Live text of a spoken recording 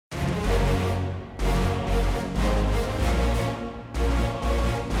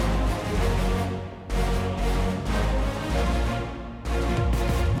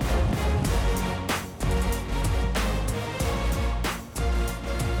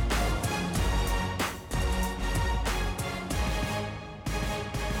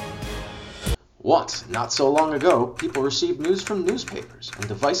Once, not so long ago, people received news from newspapers and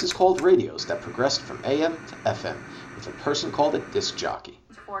devices called radios that progressed from AM to FM, with a person called a disc jockey.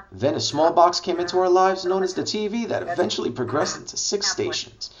 Then a small box came into our lives known as the TV that eventually progressed into 6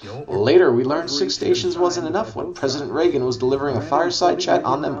 stations. Later, we learned 6 stations wasn't enough when President Reagan was delivering a fireside chat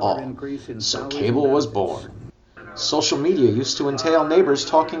on them all. So cable was born. Social media used to entail neighbors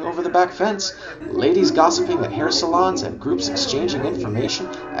talking over the back fence, ladies gossiping at hair salons, and groups exchanging information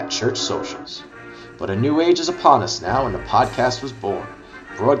at church socials. But a new age is upon us now, and the podcast was born,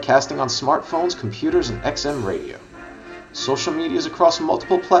 broadcasting on smartphones, computers, and XM radio. Social media is across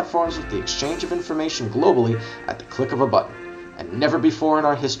multiple platforms with the exchange of information globally at the click of a button, and never before in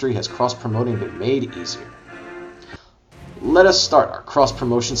our history has cross-promoting been made easier. Let us start our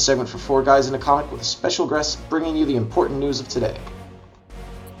cross-promotion segment for 4 Guys in a Comic with a special guest bringing you the important news of today.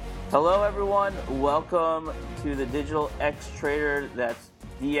 Hello everyone, welcome to the Digital X Trader, that's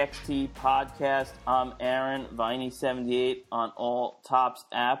DXT podcast. I'm Aaron, Viney78 on all Tops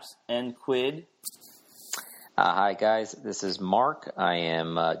apps and Quid. Hi guys, this is Mark. I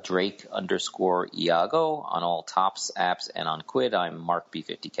am Drake_Iago on all Tops apps, and on Quid I'm Mark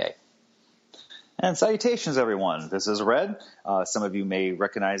B50K. And salutations, everyone. This is Red. Some of you may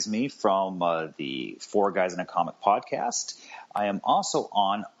recognize me from the 4 Guys in a Comic podcast. I am also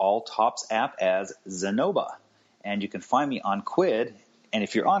on All Tops app as Zenoba. And you can find me on Quid. And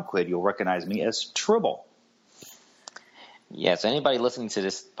if you're on Quid, you'll recognize me as Tribble. Yes, anybody listening to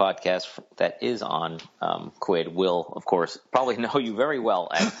this podcast that is on Quid will, of course, probably know you very well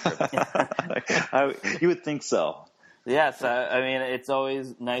as Tribble. You would think so. Yes, I mean, it's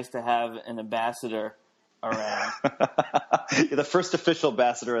always nice to have an ambassador around. You're the first official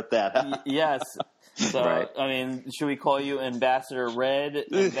ambassador at that. Yes. So, right. I mean, should we call you Ambassador Red,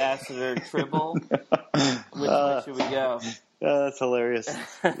 Ambassador Tribble? Which way should we go? That's hilarious.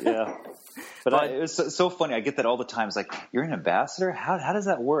 Yeah. But it's so funny. I get that all the time. It's like, you're an ambassador? How does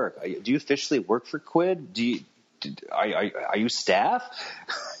that work? Do you officially work for Quid? Are you staff?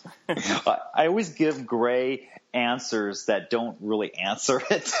 I always give Gray answers that don't really answer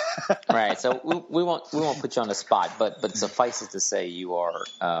it. Right. So we won't put you on the spot, but suffice it to say you are,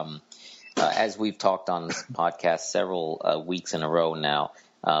 as we've talked on this podcast several weeks in a row now,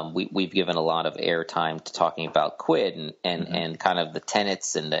 we've given a lot of airtime to talking about Quid and kind of the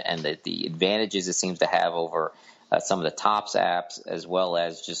tenets and the advantages it seems to have over some of the Tops apps, as well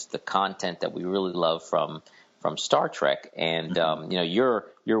as just the content that we really love from Star Trek. And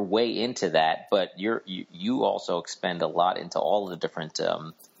you're way into that, but you also expend a lot into all of the different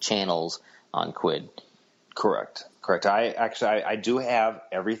channels on Quid. Correct. I do have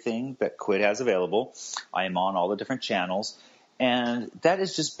everything that Quid has available. I am on all the different channels. And that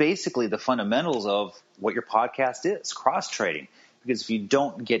is just basically the fundamentals of what your podcast is, cross-trading. Because if you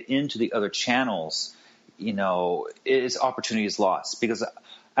don't get into the other channels, opportunity is lost. Because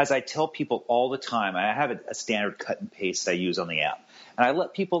as I tell people all the time, I have a standard cut and paste I use on the app. And I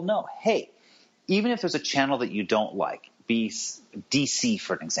let people know, hey, even if there's a channel that you don't like, be DC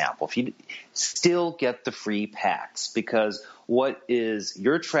for an example, if you still get the free packs, because what is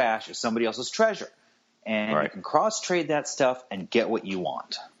your trash is somebody else's treasure. And right. You can cross-trade that stuff and get what you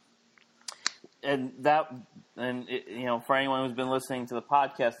want. And for anyone who's been listening to the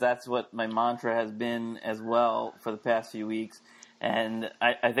podcast, that's what my mantra has been as well for the past few weeks. And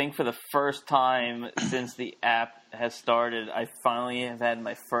I think for the first time since the app has started, I finally have had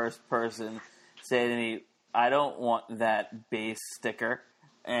my first person say to me, I don't want that base sticker.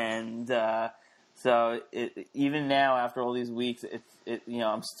 And so even now, after all these weeks,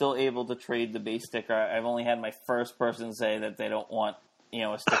 I'm still able to trade the base sticker. I've only had my first person say that they don't want,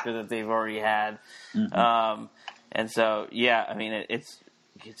 a sticker that they've already had. Mm-hmm. And so, yeah, I mean, it's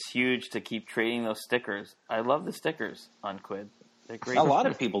huge to keep trading those stickers. I love the stickers on Quid. They're great. A lot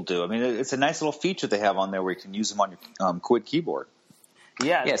of people do. I mean, it's a nice little feature they have on there where you can use them on your Quid keyboard.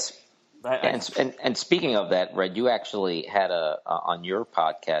 Yeah. Yes. And speaking of that, Red, you actually had on your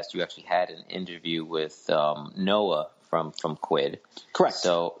podcast, you actually had an interview with Noah from Quid. Correct.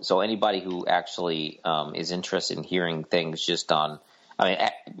 So anybody who actually is interested in hearing things just on,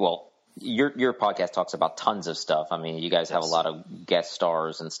 your podcast talks about tons of stuff. I mean, you guys have a lot of guest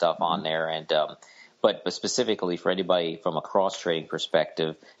stars and stuff on there, and but specifically for anybody from a cross-trading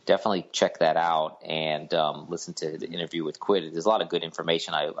perspective, definitely check that out and listen to the interview with Quid. There's a lot of good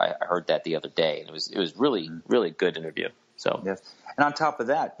information. I heard that the other day, and it was really, really good interview. So yes. And on top of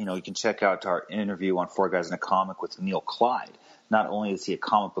that, you can check out our interview on 4 Guys in a Comic with Neil Clyde. Not only is he a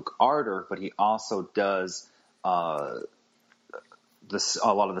comic book artist, but he also does a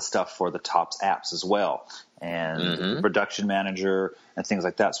lot of the stuff for the Tops apps as well. and the production manager and things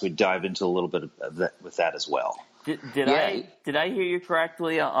like that. So we dive into a little bit of that with that as well. Did I hear you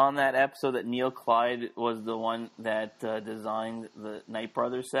correctly on that episode that Neil Clyde was the one that designed the Knight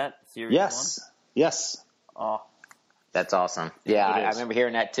Brothers set series? Yes. Oh, that's awesome. Yeah, I remember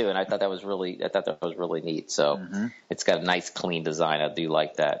hearing that too, and I thought that was really neat. So it's got a nice, clean design. I do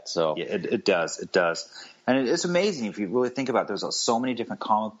like that. So yeah, it does, and it's amazing if you really think about it. There's so many different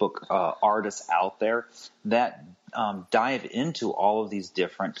comic book artists out there that dive into all of these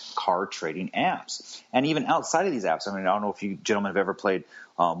different card trading apps, and even outside of these apps. I mean, I don't know if you gentlemen have ever played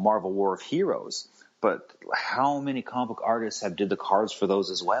Marvel War of Heroes, but how many comic book artists did the cards for those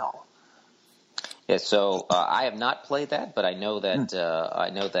as well? Yeah, so I have not played that, but I know that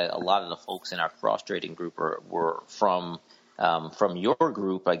a lot of the folks in our cross trading group were from your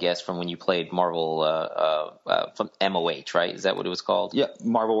group, I guess, from when you played Marvel from MOH, right? Is that what it was called? Yeah,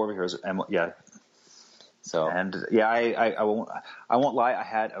 Marvel War of Heroes. Yeah. So I won't lie. I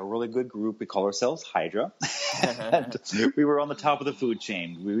had a really good group. We call ourselves Hydra, and we were on the top of the food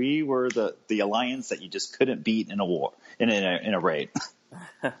chain. We were the alliance that you just couldn't beat in a war in a raid.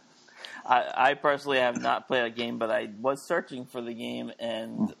 I personally have not played a game, but I was searching for the game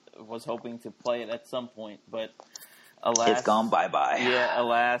and was hoping to play it at some point. But alas, it's gone bye-bye. Yeah,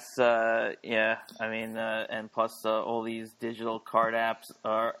 alas, yeah. I mean, and plus all these digital card apps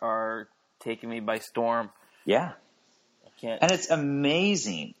are taking me by storm. Yeah, I can't. And it's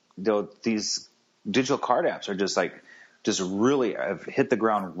amazing though. These digital card apps are just really have hit the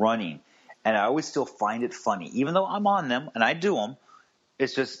ground running, and I always still find it funny, even though I'm on them and I do them.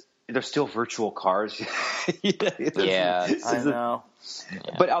 It's just they're still virtual cards. Yeah, I know.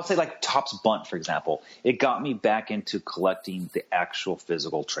 But I'll say like Topps Bunt, for example, it got me back into collecting the actual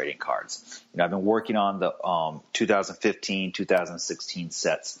physical trading cards. I've been working on the 2015, 2016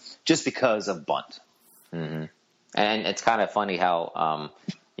 sets just because of Bunt. Mm-hmm. And it's kind of funny how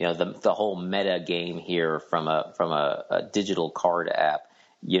the whole meta game here from a digital card app.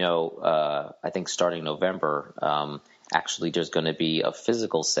 I think starting November. Actually, there's going to be a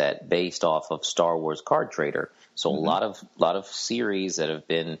physical set based off of Star Wars Card Trader. So a lot of series that have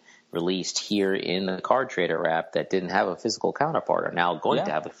been released here in the Card Trader app that didn't have a physical counterpart are now going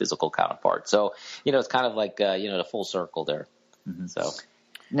to have a physical counterpart. So it's kind of like the full circle there. Mm-hmm. So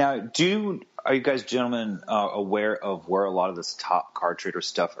now, are you guys gentlemen aware of where a lot of this top Card Trader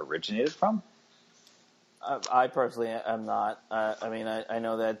stuff originated from? I personally am not. I mean, I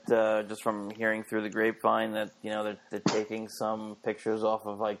know that just from hearing through the grapevine that they're taking some pictures off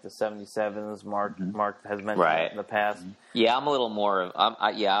of like the 77s. Mark has mentioned in the past. Yeah, I'm a little more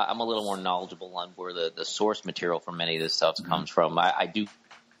knowledgeable on where the source material for many of this stuff comes from. I do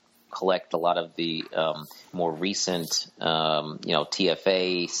collect a lot of the more recent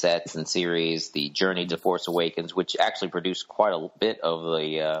TFA sets and series, the Journey to Force Awakens, which actually produced quite a bit of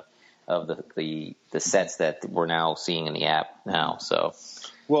the sets that we're now seeing in the app now. So,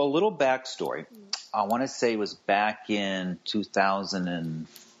 well, a little backstory. I want to say it was back in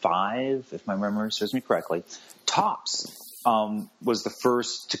 2005, if my memory serves me correctly. Topps was the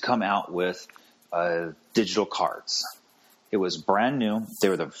first to come out with digital cards. It was brand new. They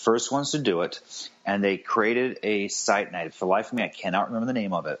were the first ones to do it, and they created a site. And for the life of me, I cannot remember the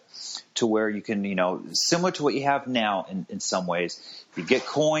name of it. To where you can, similar to what you have now in some ways, you get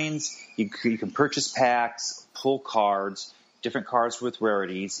coins, you can purchase packs, pull cards, different cards with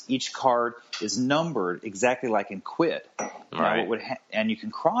rarities. Each card is numbered exactly like in Quid. Right. And you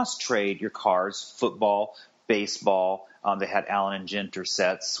can cross trade your cards, football, baseball. They had Allen and Ginter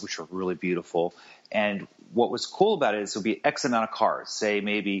sets, which are really beautiful. And what was cool about it is it would be X amount of cards. Say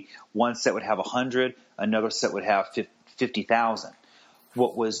maybe one set would have 100, another set would have 50,000.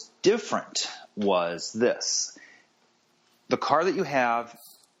 What was different was this. The card that you have,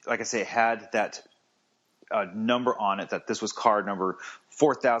 like I say, had that number on it, that this was card number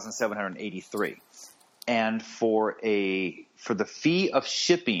 4,783. And for the fee of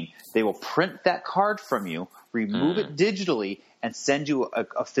shipping, they will print that card from you, remove it digitally, and send you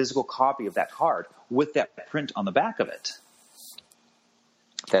a physical copy of that card with that print on the back of it.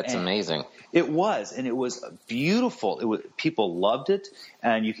 That's amazing. It was, and it was beautiful. People loved it,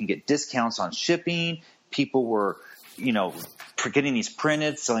 and you can get discounts on shipping. People were, getting these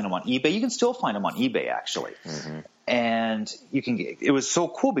printed, selling them on eBay. You can still find them on eBay, actually. Mm-hmm. And it was so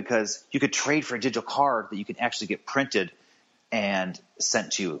cool because you could trade for a digital card that you can actually get printed and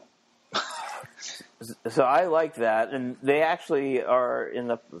sent to you. So I like that, and they actually are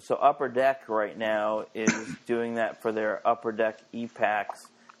Upper Deck right now is doing that for their Upper Deck e-packs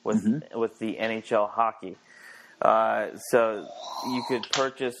with the NHL hockey. So you could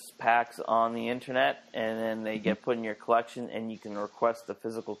purchase packs on the internet, and then they get put in your collection, and you can request a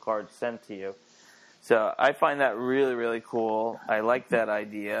physical card sent to you. So I find that really, really cool. I like that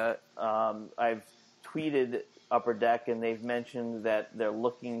idea. I've tweeted Upper Deck, and they've mentioned that they're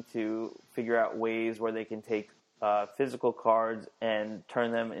looking to figure out ways where they can take physical cards and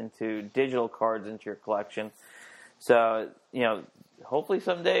turn them into digital cards into your collection. So, hopefully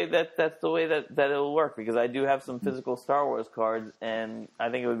someday that's the way that it'll work, because I do have some physical Star Wars cards, and I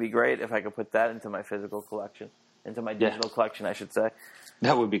think it would be great if I could put that into my physical collection, into my digital collection, I should say.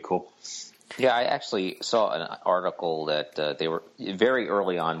 That would be cool. Yeah, I actually saw an article that they were very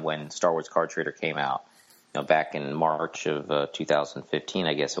early on when Star Wars Card Trader came out, back in March of 2015,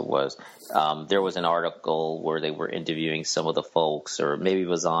 I guess it was. There was an article where they were interviewing some of the folks, or maybe it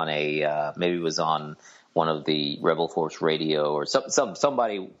was on one of the Rebel Force radio, or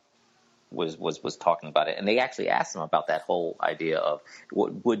somebody was talking about it, and they actually asked them about that whole idea of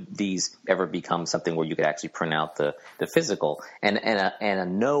would these ever become something where you could actually print out the physical, and a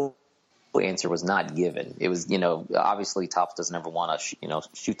no answer was not given. It was, obviously Topps doesn't ever want to,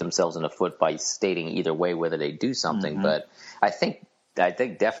 shoot themselves in the foot by stating either way whether they do something. But I think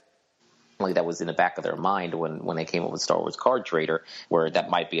definitely that was in the back of their mind when they came up with Star Wars Card Trader, where that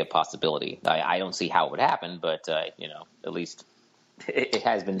might be a possibility. I don't see how it would happen, but at least it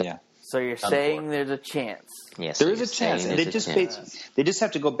has been. Yeah. So you're saying there's a chance? Yes, there is a chance, and they just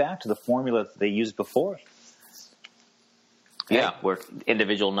have to go back to the formula that they used before. Yeah, where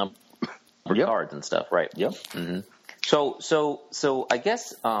individual number cards and stuff, right? Yep. Mm-hmm. So I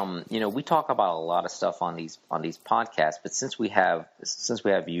guess we talk about a lot of stuff on these podcasts, but since we have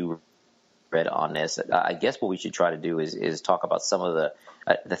you read on this, I guess what we should try to do is talk about some of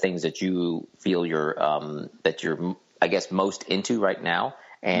the things that you feel you're I guess most into right now.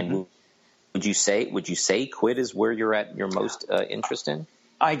 And would you say Quid is where you're at your most interest in?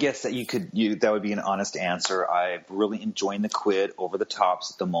 I guess that that would be an honest answer. I'm really enjoying the Quid over the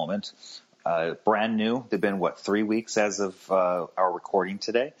Topps at the moment. Brand new. They've been 3 weeks as of our recording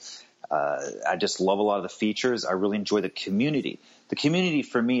today. I just love a lot of the features. I really enjoy the community. The community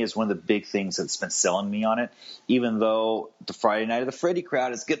for me is one of the big things that's been selling me on it, even though the Friday Night of the Freddy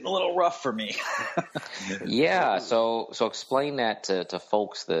crowd is getting a little rough for me. Yeah. So explain that to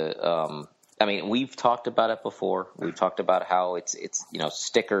folks. We've talked about it before. We've talked about how it's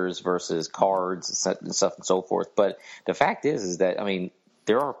stickers versus cards and stuff and so forth. But the fact is that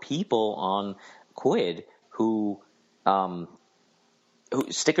there are people on Quid who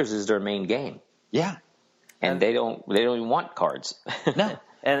stickers is their main game. Yeah. And they don't even want cards. No.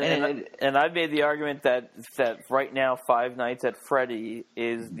 And I've made the argument that right now Five Nights at Freddy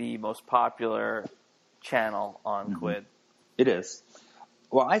is the most popular channel on Quid. It is.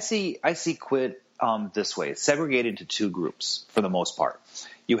 Well, I see Quid this way. It's segregated into two groups for the most part.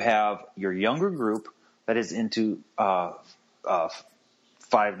 You have your younger group that is into Five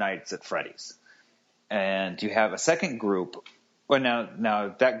Nights at Freddy's, and you have a second group. Well,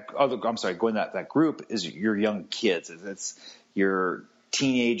 now that that group is your young kids. It's your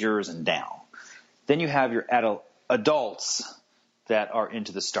teenagers and down. Then you have your adults that are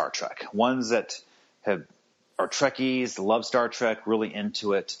into the Star Trek. Ones that are Trekkies, love Star Trek, really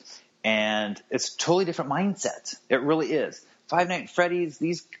into it, and it's a totally different mindset. It really is. Five Nights at Freddy's.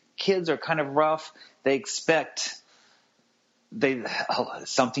 These kids are kind of rough. They expect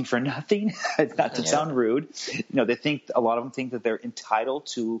something for nothing. Not to sound rude. A lot of them think that they're entitled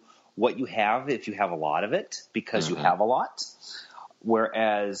to what you have if you have a lot of it because you have a lot.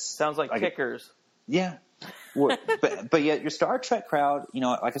 Whereas sounds like kickers. Yeah. But yet your Star Trek crowd,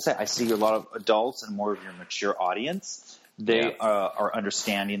 like I said, I see a lot of adults and more of your mature audience. They are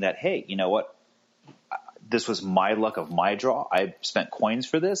understanding that, hey, you know what? This was my luck of my draw. I spent coins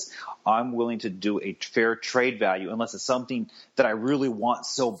for this. I'm willing to do a fair trade value unless it's something that I really want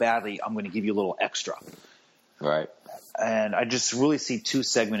so badly. I'm going to give you a little extra. Right. And I just really see two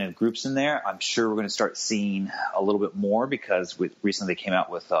segmented groups in there. I'm sure we're going to start seeing a little bit more because recently they came out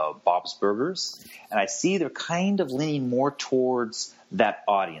with Bob's Burgers. And I see they're kind of leaning more towards that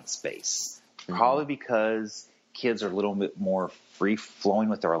audience base. Probably because kids are a little bit more free-flowing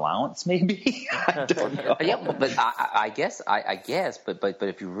with their allowance, maybe. I don't know. Yeah, but I guess, but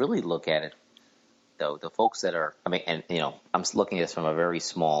if you really look at it, though, the folks that are, I'm looking at this from a very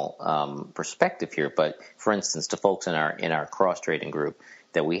small perspective here, but for instance, the folks in our cross-trading group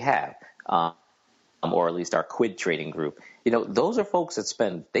that we have, or at least our Quid trading group, those are folks that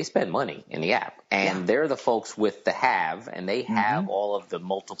spend money in the app, and they're the folks with the have, and they have all of the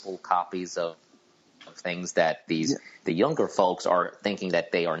multiple copies of things that the younger folks are thinking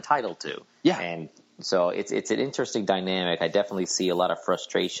that they are entitled to. Yeah. And So it's an interesting dynamic. I definitely see a lot of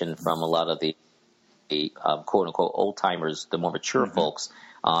frustration from a lot of the quote unquote old timers, the more mature folks.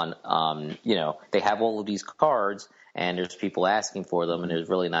 On they have all of these cards, and there's people asking for them, and there's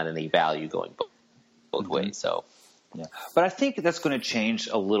really not any value going both ways. So. Yeah, but I think that's going to change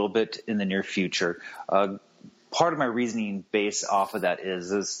a little bit in the near future. Part of my reasoning based off of that is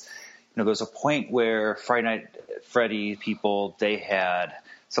there's a point where Friday Night Freddy people, they had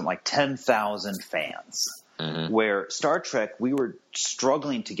something like 10,000 fans, where Star Trek, we were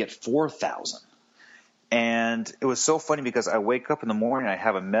struggling to get 4,000. And it was so funny because I wake up in the morning, I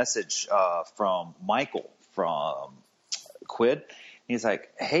have a message from Michael from Quid. He's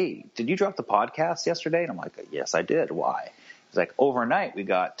like, hey, did you drop the podcast yesterday? And I'm like, yes, I did. Why? He's like, overnight, we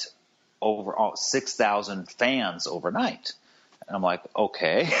got over 6,000 fans overnight. And I'm like,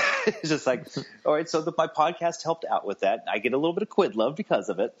 okay. It's just like, all right, so my podcast helped out with that. I get a little bit of Quid love because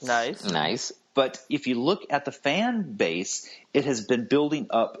of it. Nice. But if you look at the fan base, it has been building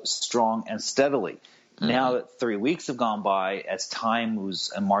up strong and steadily. Now that 3 weeks have gone by, as time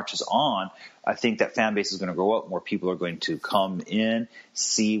moves and marches on, I think that fan base is going to grow up. More people are going to come in,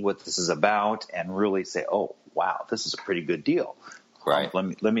 see what this is about, and really say, "Oh, wow, this is a pretty good deal." Right.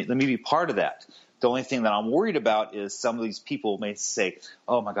 Let me be part of that. The only thing that I'm worried about is some of these people may say,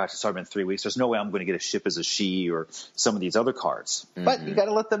 "Oh my gosh, it's already been 3 weeks. There's no way I'm going to get a ship as a she or some of these other cards." But you got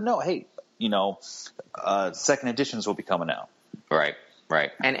to let them know, hey, second editions will be coming out. Right.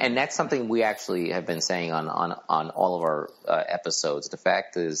 Right, and that's something we actually have been saying on all of our episodes. The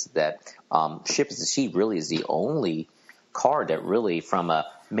fact is that Ship as a She really is the only card that really, from a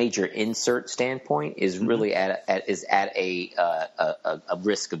major insert standpoint, is really at a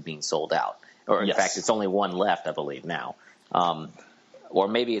risk of being sold out. Or in fact, it's only one left, I believe now, or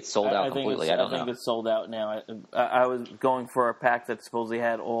maybe it's sold out completely. I don't know. I think it's sold out now. I was going for a pack that supposedly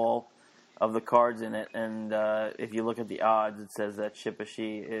had all of the cards in it, and if you look at the odds, it says that Ship a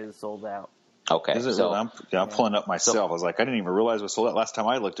She is sold out. Okay, so I'm pulling up myself. I was like, I didn't even realize it was sold out. Last time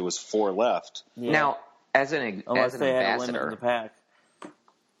I looked, it was 4 left. Yeah. Now, as an they ambassador, had a limit in the pack.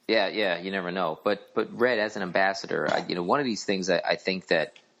 Yeah, you never know. But Red, as an ambassador, one of these things that I think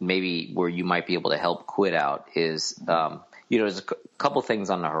that maybe where you might be able to help Quid out is, there's a couple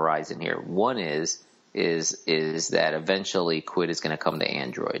things on the horizon here. One is that eventually Quid is going to come to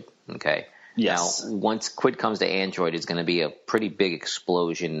Android. Okay. Yes. Now, once Quid comes to Android, it's going to be a pretty big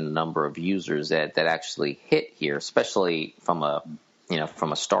explosion in the number of users that actually hit here, especially from a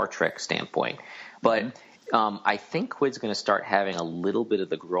Star Trek standpoint. But I think Quid's going to start having a little bit of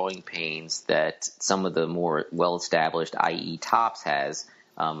the growing pains that some of the more well-established, i.e. Topps has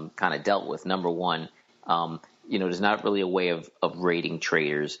kind of dealt with. Number one, there's not really a way of rating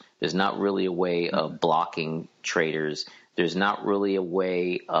traders. There's not really a way of blocking traders. There's not really a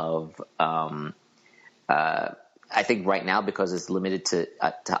way of I think right now, because it's limited to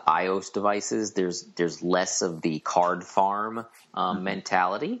iOS devices, there's less of the card farm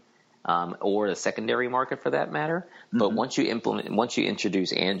mentality or the secondary market for that matter. But once you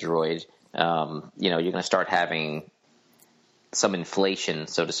introduce Android, you're going to start having some inflation,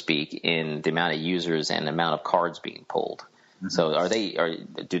 so to speak, in the amount of users and the amount of cards being pulled. So have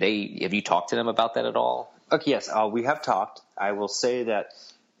you talked to them about that at all? Okay, yes, we have talked. I will say that,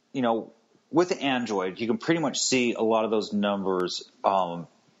 with Android, you can pretty much see a lot of those numbers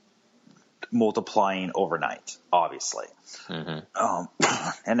multiplying overnight, obviously.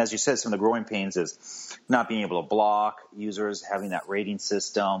 And as you said, some of the growing pains is not being able to block users, having that rating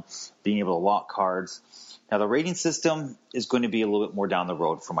system, being able to lock cards. Now, the rating system is going to be a little bit more down the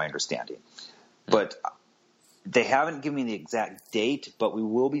road, from my understanding. But they haven't given me the exact date, but we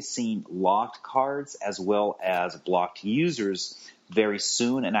will be seeing locked cards as well as blocked users very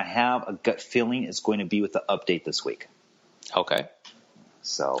soon. And I have a gut feeling it's going to be with the update this week. Okay.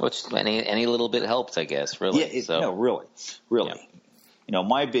 So, which any little bit helps, I guess. Really. Yeah. Really. Yeah.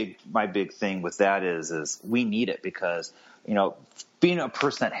 My big thing with that is we need it because being a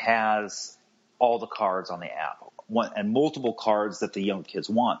person that has all the cards on the app and multiple cards that the young kids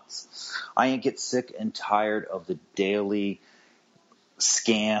want, I get sick and tired of the daily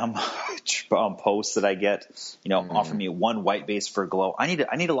scam posts that I get. Offer me one white base for a glow. I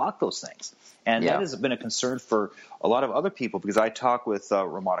need to lock those things. And that has been a concern for a lot of other people because I talk with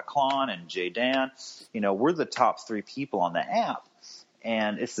Ramada Klan and Jay Dan. We're the top 3 people on the app.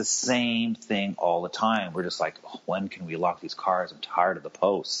 And it's the same thing all the time. We're just like, when can we lock these cards? I'm tired of the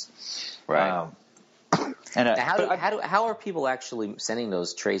posts. Right. How are people actually sending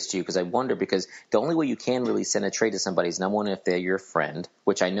those trades to you? Because I wonder, because the only way you can really send a trade to somebody is number one, if they're your friend,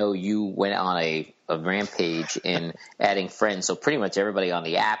 which I know you went on a rampage in adding friends. So pretty much everybody on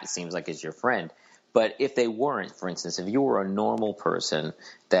the app, it seems like, is your friend. But if they weren't, for instance, if you were a normal person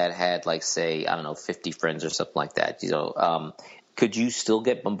that had, like, say, I don't know, 50 friends or something like that, could you still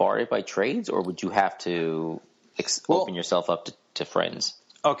get bombarded by trades, or would you have to open yourself up to friends?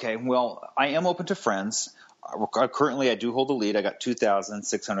 Okay, well, I am open to friends. Currently, I do hold the lead. I got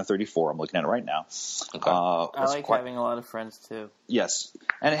 2,634. I'm looking at it right now. Okay. I like having a lot of friends, too. Yes.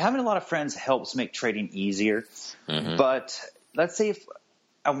 And having a lot of friends helps make trading easier. Mm-hmm. But let's say if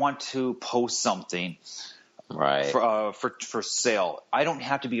I want to post something for sale, I don't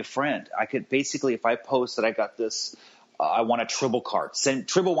have to be a friend. I could basically, if I post that I got this, I want a Tribble card. Send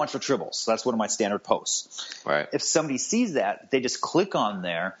Tribble wants for Tribbles. So that's one of my standard posts. Right. If somebody sees that, they just click on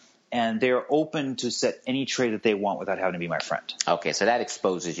there, and they're open to set any trade that they want without having to be my friend. Okay, so that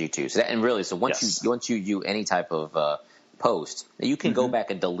exposes you too. So once you do any type of post, you can go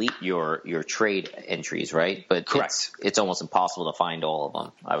back and delete your trade entries, right? But correct. It's almost impossible to find all of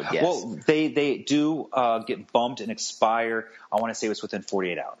them, I would guess. Well, they do get bumped and expire. I want to say it was within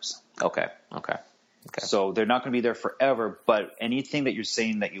 48 hours. Okay. So they're not going to be there forever, but anything that you're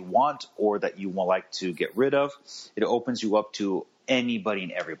saying that you want or that you would like to get rid of, it opens you up to anybody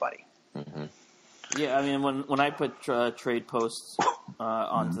and everybody. Mm-hmm. Yeah, I mean, when I put trade posts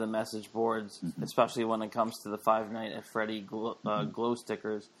onto the message boards, especially when it comes to the Five Nights at Freddy glow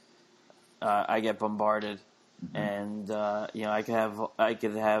stickers, I get bombarded, and I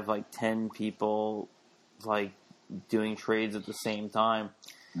could have like 10 people like doing trades at the same time,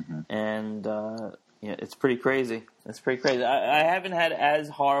 and it's pretty crazy. I haven't had as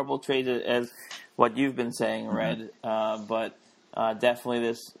horrible trades as what you've been saying, Red, but. Definitely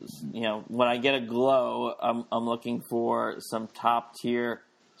this, when I get a glow, I'm looking for some top tier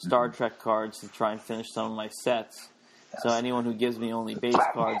Star Trek cards to try and finish some of my sets. Yes. So anyone who gives me only base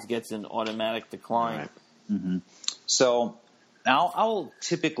cards gets an automatic decline. Right. Mm-hmm. So I'll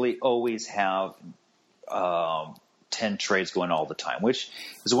typically always have 10 trades going all the time, which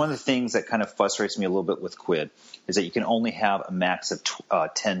is one of the things that kind of frustrates me a little bit with Quid, is that you can only have a max of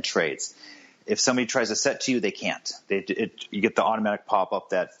 10 trades. If somebody tries to set to you, they can't. You get the automatic pop-up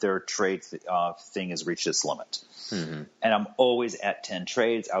that their trade thing has reached its limit. Mm-hmm. And I'm always at 10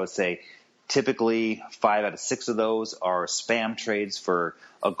 trades. I would say typically 5 out of 6 of those are spam trades for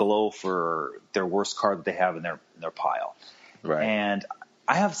a glow for their worst card that they have in their pile. Right. And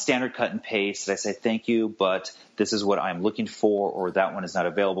I have standard cut and paste that I say, thank you, but this is what I'm looking for, or that one is not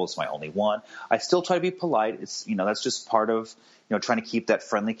available. It's my only one. I still try to be polite. It's, that's just part of, trying to keep that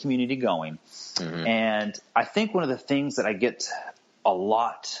friendly community going. Mm-hmm. And I think one of the things that I get a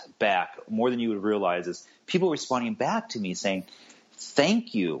lot back, more than you would realize, is people responding back to me saying,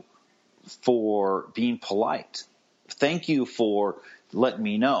 thank you for being polite. Thank you for letting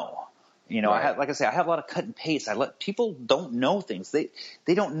me know. Right. I have a lot of cut and paste. People don't know things. They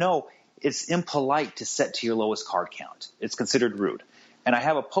don't know it's impolite to set to your lowest card count. It's considered rude. And I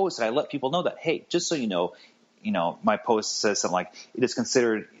have a post that I let people know that, hey, just so you know, my post says something like, it is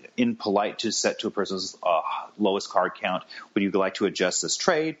considered impolite to set to a person's lowest card count. Would you like to adjust this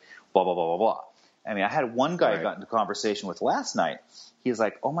trade? Blah, blah, blah, blah, blah. I mean, I had one guy I got into conversation with last night. He's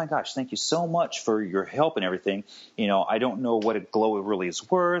like, oh, my gosh, thank you so much for your help and everything. I don't know what a glow really is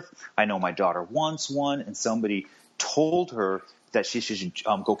worth. I know my daughter wants one, and somebody told her that she should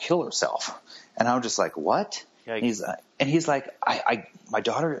go kill herself. And I'm just like, what? And he's like, my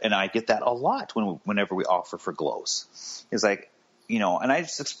daughter and I get that a lot whenever we offer for glows. He's like, and I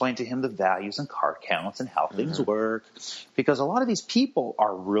just explained to him the values and card counts and how things work, because a lot of these people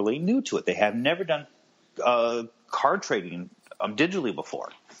are really new to it. They have never done card trading digitally before.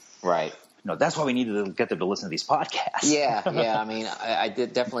 Right. That's why we need to get them to listen to these podcasts. Yeah. I mean, I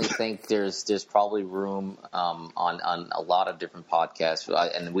did definitely think there's probably room on a lot of different podcasts,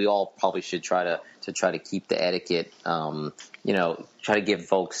 and we all probably should try to keep the etiquette. Try to give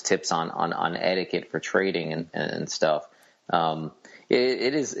folks tips on etiquette for trading and stuff.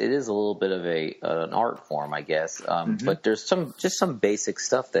 It is a little bit of an art form, I guess. But there's some basic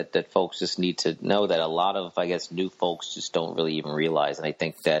stuff that folks just need to know that a lot of, I guess, new folks just don't really even realize. And I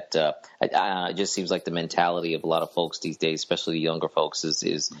think that it just seems like the mentality of a lot of folks these days, especially the younger folks,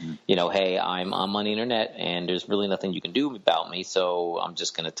 is hey, I'm on the internet and there's really nothing you can do about me, so I'm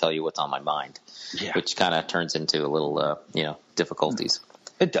just going to tell you what's on my mind, which kind of turns into a little difficulties.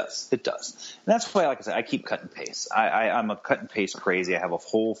 It does. And that's why, like I said, I keep cut and paste. I'm a cut and paste crazy. I have a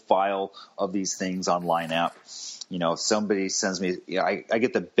whole file of these things on Line App. Somebody sends me, I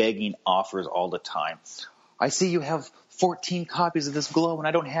get the begging offers all the time. I see you have 14 copies of this globe and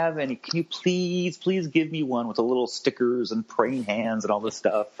I don't have any. Can you please give me one with the little stickers and praying hands and all this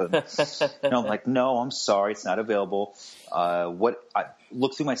stuff? And I'm like, no, I'm sorry, it's not available. I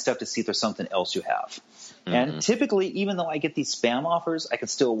look through my stuff to see if there's something else you have. Mm-hmm. And typically, even though I get these spam offers, I can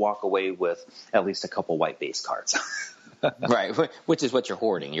still walk away with at least a couple white base cards. Right, which is what you're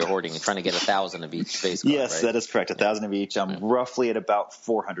hoarding. You're trying to get 1,000 of each base card. Yes, right? That is correct. 1,000 of each. I'm roughly at about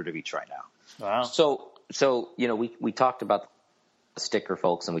 400 of each right now. Wow. So we talked about the sticker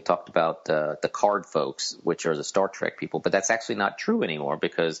folks and we talked about the card folks, which are the Star Trek people, but that's actually not true anymore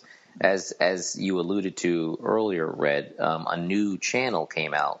because as you alluded to earlier, Red, a new channel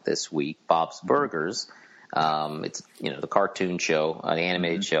came out this week, Bob's Burgers. It's the cartoon show, an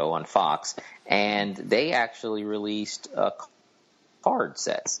animated show on Fox, and they actually released card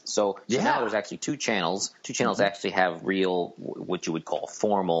sets. So now there's actually two channels. Two channels actually have real, what you would call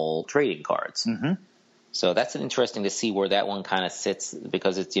formal trading cards. Mm-hmm. So that's interesting to see where that one kind of sits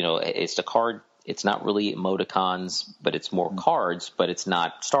because it's it's the card. It's not really emoticons, but it's more cards, but it's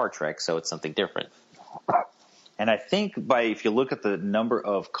not Star Trek, so it's something different. And I think if you look at the number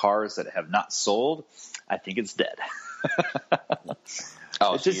of cars that have not sold, I think it's dead.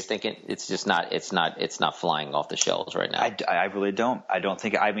 You're thinking it's not flying off the shelves right now? I really don't. I don't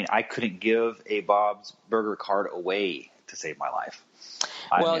think. I mean, I couldn't give a Bob's Burger card away to save my life.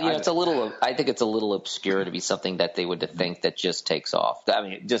 It's a little. I think it's a little obscure to be something that they would think that just takes off. I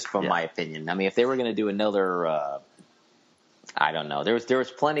mean, just from my opinion. I mean, if they were going to do another, I don't know. There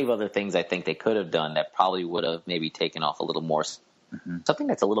was plenty of other things I think they could have done that probably would have maybe taken off a little more. Mm-hmm. Something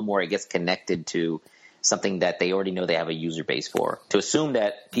that's a little more, I guess, connected to something that they already know they have a user base for. To assume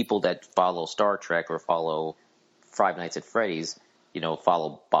that people that follow Star Trek or follow Five Nights at Freddy's,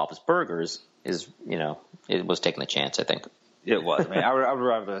 follow Bob's Burgers is, it was taking a chance, I think. It was. I mean, I would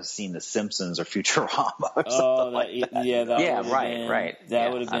rather have seen The Simpsons or Futurama or something like that. Right.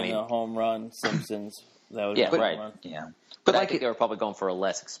 That would have been a home run, Simpsons. That would have been a home run. Yeah. But I think they were probably going for a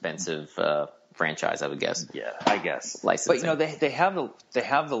less expensive franchise, I would guess. Yeah, I guess. Licensing. But they have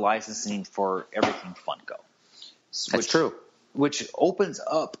the licensing for everything Funko. That's true. Which opens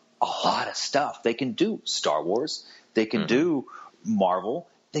up a lot of stuff. They can do Star Wars. They can do Marvel.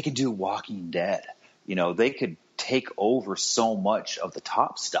 They can do Walking Dead. They could take over so much of the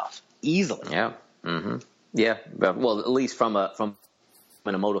top stuff easily. Yeah. Mm-hmm. Yeah. Well, at least from an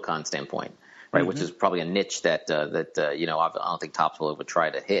emoticon standpoint, right? Mm-hmm. Which is probably a niche that I don't think Topps will ever try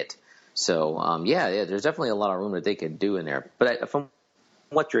to hit. So there's definitely a lot of room that they could do in there. But from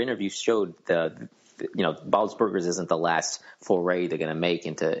what your interview showed, Bob's Burgers isn't the last foray they're going to make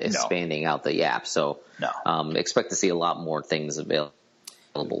into expanding out the app. So expect to see a lot more things available.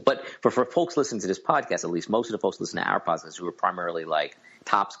 But for folks listening to this podcast, at least most of the folks listening to our podcast who are primarily like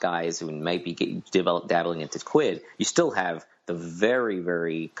Topps guys who might be dabbling into Quid, you still have the very,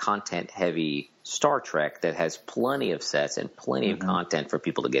 very content-heavy Star Trek that has plenty of sets and plenty of content for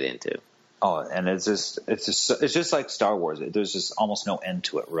people to get into. Oh, and it's just like Star Wars. There's just almost no end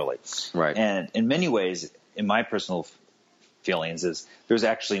to it, really. Right. And in many ways, in my personal feelings, is there's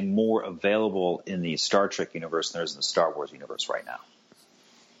actually more available in the Star Trek universe than there is in the Star Wars universe right now.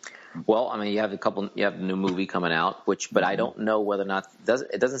 Well, I mean, you have a new movie coming out, but I don't know whether or not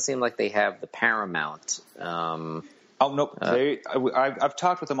it doesn't seem like they have the Paramount. Oh nope, I've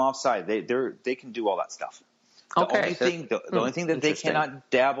talked with them offside. They can do all that stuff. The only thing that they cannot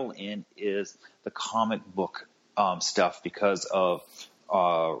dabble in is the comic book stuff because of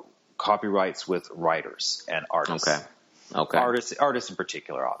copyrights with writers and artists. Okay. Artists in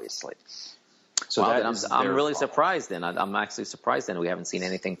particular, obviously. So I'm really surprised. Then I'm actually surprised. Then we haven't seen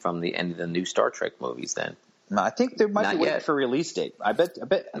anything from the end of the new Star Trek movies. Then I think there might be waiting for a release date. I bet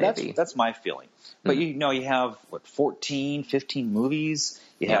that's my feeling. But you have 14, 15 movies.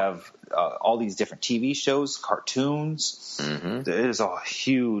 You have all these different TV shows, cartoons. Mm-hmm. There's a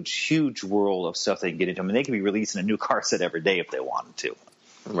huge world of stuff they can get into. I mean, they can be releasing a new car set every day if they wanted to.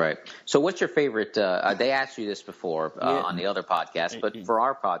 Right. So what's your favorite they asked you this before on the other podcast, but for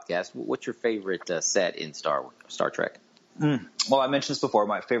our podcast, what's your favorite set in Star Trek? Well, I mentioned this before.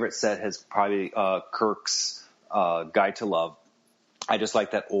 My favorite set has probably Kirk's Guide to Love. I just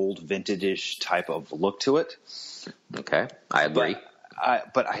like that old vintage-ish type of look to it. Okay. I agree.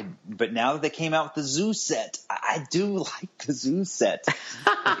 But now that they came out with the Zoo set, I do like the Zoo set.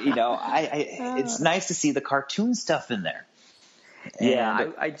 It's nice to see the cartoon stuff in there.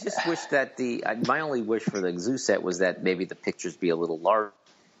 Yeah, I just wish that my only wish for the Zoo set was that maybe the pictures be a little larger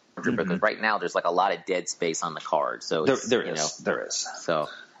because right now there's like a lot of dead space on the card. So there is. So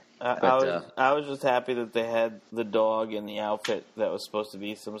I was just happy that they had the dog in the outfit that was supposed to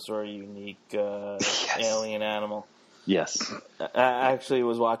be some sort of unique alien animal. Yes. I actually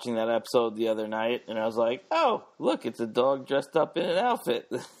was watching that episode the other night, and I was like, "Oh, look, it's a dog dressed up in an outfit."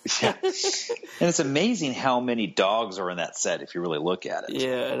 Yeah. And it's amazing how many dogs are in that set if you really look at it.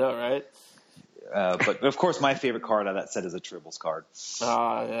 Yeah, I know, right? But of course, my favorite card out of that set is a Tribbles card.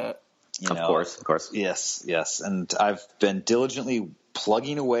 Oh, yeah. Of course. Yes. And I've been diligently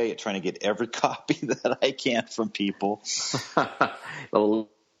plugging away at trying to get every copy that I can from people. Well,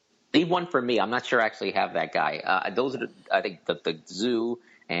 leave one for me. I'm not sure I actually have that guy. Those are, I think, the Zoo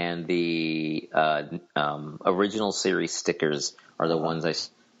and the original series stickers are the ones I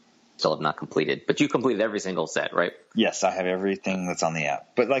still have not completed. But you completed every single set, right? Yes, I have everything that's on the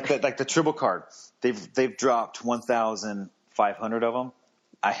app. But like the Tribble card, they've dropped 1,500 of them.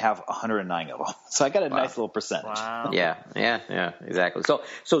 I have 109 of them, so I got a nice little percentage. Wow. Yeah, exactly.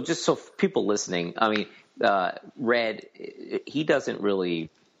 So just so people listening, I mean, Red, he doesn't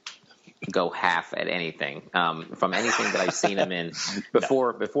really go half at anything. From anything that I've seen him in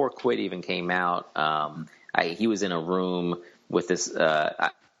before Quid even came out, he was in a room with this.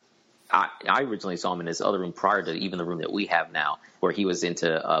 I originally saw him in this other room prior to even the room that we have now, where he was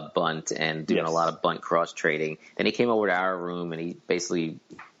into bunt and doing a lot of bunt cross trading. Then he came over to our room and he basically,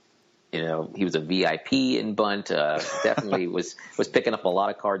 he was a VIP in bunt. Definitely was picking up a lot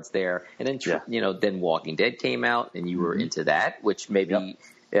of cards there. And then then Walking Dead came out and you were into that, which maybe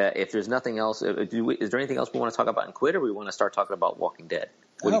if there's nothing else, is there anything else we want to talk about in Quid, or we want to start talking about Walking Dead?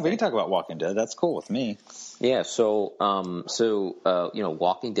 We can talk about Walking Dead. That's cool with me. Yeah. So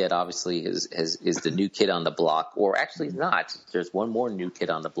Walking Dead obviously is the new kid on the block, or actually not. There's one more new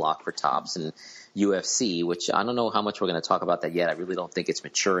kid on the block for Topps and UFC, which I don't know how much we're going to talk about that yet. I really don't think it's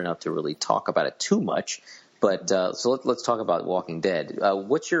mature enough to really talk about it too much. But so let's talk about Walking Dead.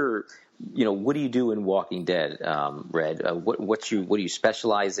 What's your what do you do in Walking Dead, Red? What do you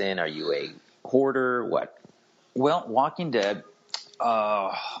specialize in? Are you a hoarder? What? Well, Walking Dead.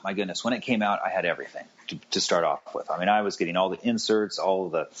 My goodness, when it came out, I had everything to start off with. I mean, I was getting all the inserts, all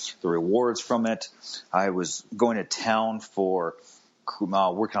of the rewards from it. I was going to town for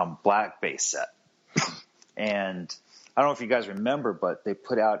working on Black Base set. And I don't know if you guys remember, but they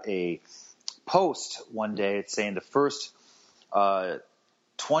put out a post one day saying the first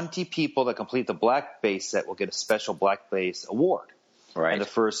 20 people that complete the Black Base set will get a special Black Base award. Right. And the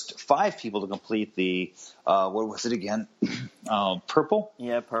first 5 people to complete the what was it again? Purple?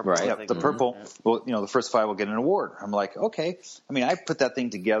 Yeah, purple. Right. Yeah, the purple. Yeah. Well, the first 5 will get an award. I'm like, okay. I mean, I put that thing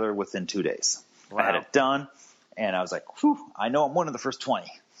together within 2 days. Wow. I had it done, and I was like, whew, I know I'm one of the first 20.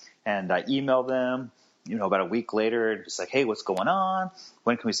 And I emailed them, about a week later, just like, hey, what's going on?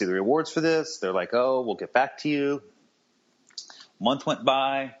 When can we see the rewards for this? They're like, oh, we'll get back to you. A month went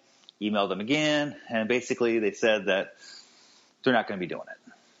by, emailed them again, and basically they said that they're not going to be doing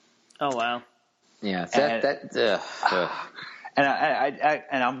it. Oh, wow. Yeah. And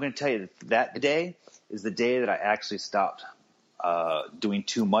I'm going to tell you that day is the day that I actually stopped doing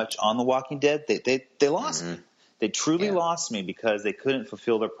too much on The Walking Dead. They lost me. They truly lost me because they couldn't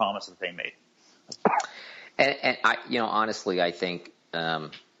fulfill their promise that they made. And I, honestly, I think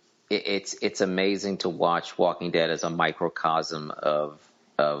it's amazing to watch Walking Dead as a microcosm of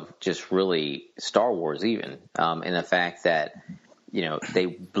just really Star Wars, even in the fact that they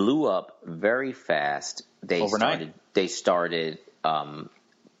blew up very fast. Overnight. They started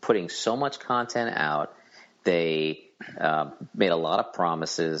putting so much content out. They made a lot of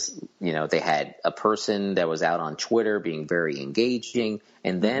promises. They had a person that was out on Twitter being very engaging,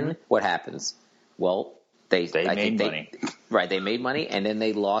 and then what happens? Well, they made money. Right, they made money, and then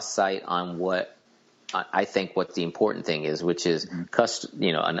they lost sight on what I think what the important thing is, which is an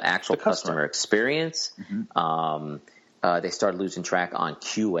actual customer experience. They started losing track on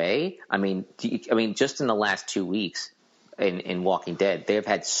QA. I mean, just in the last 2 weeks in Walking Dead, they have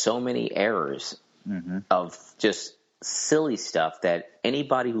had so many errors of just silly stuff that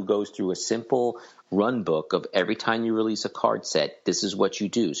anybody who goes through a simple run book of every time you release a card set, this is what you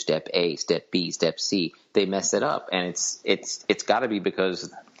do: step A, step B, step C. They mess it up, and it's got to be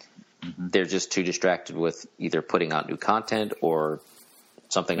because they're just too distracted with either putting out new content or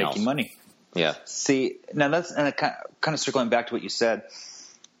something else. Making money. Yeah. See, now that's kind of circling back to what you said.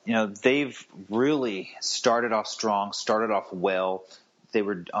 They've really started off strong, started off well. They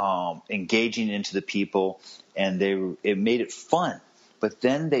were engaging into the people, and it made it fun. But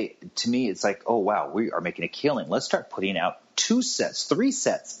then to me, it's like, oh wow, we are making a killing. Let's start putting out 2 sets, 3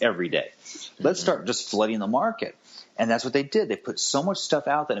 sets every day. Let's start just flooding the market. And that's what they did. They put so much stuff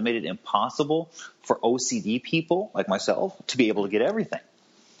out that it made it impossible for OCD people like myself to be able to get everything.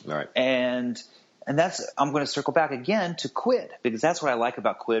 Right. And And I'm going to circle back again to Quid, because that's what I like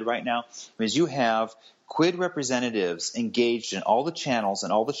about Quid right now, is you have Quid representatives engaged in all the channels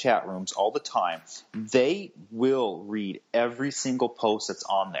and all the chat rooms all the time. They will read every single post that's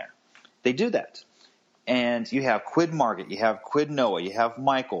on there. They do that. And you have Quid Market, you have Quid Noah, you have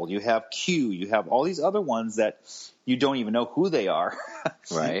Michael, you have Q, you have all these other ones that you don't even know who they are.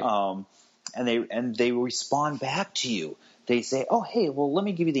 Right. And they respond back to you. They say, oh, hey, well, let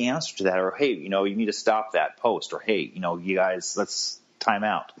me give you the answer to that. Or, hey, you need to stop that post. Or, hey, you guys, let's time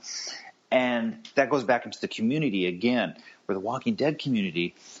out. And that goes back into the community again, where the Walking Dead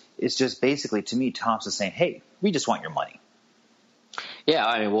community is just basically, to me, Thompson saying, hey, we just want your money. Yeah,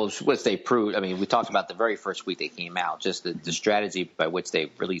 I mean, well, what they proved, I mean, we talked about the very first week they came out, just the strategy by which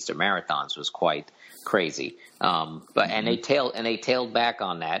they released their marathons was quite crazy. And they tailed back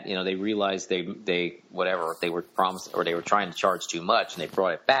on that. They realized they were promised, or they were trying to charge too much, and they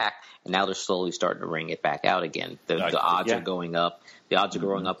brought it back, and now they're slowly starting to ring it back out again. The odds are going up. The odds are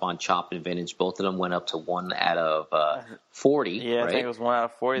going up on Chop and Vintage. Both of them went up to 1 out of 40. Yeah, right? I think it was 1 out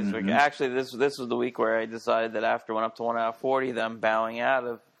of 40 this week. Actually, this was the week where I decided that after it went up to 1 out of 40, that I'm bowing out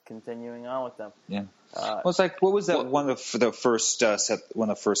of continuing on with them. Yeah. Well, it's like, what was that one of the first one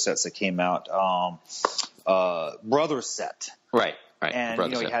of the first sets that came out? Brother set. Right.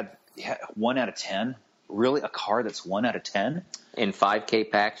 And you had 1 out of 10. Really, a card that's 1 out of 10 in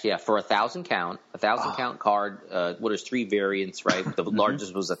 5K packs? Yeah, for 1,000 count, count card. There's 3 variants, right? The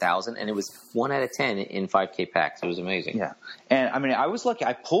largest was 1,000, and it was 1 out of 10 in 5K packs. It was amazing. Yeah, and I mean, I was lucky.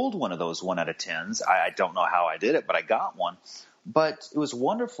 I pulled one of those 1 out of 10s. I don't know how I did it, but I got one. But it was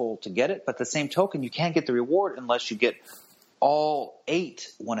wonderful to get it. But the same token, you can't get the reward unless you get all 8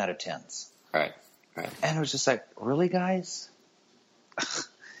 1 out of 10s. Right. And it was just like, really, guys?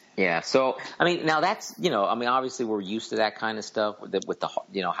 Yeah. So, I mean, now that's, obviously we're used to that kind of stuff with the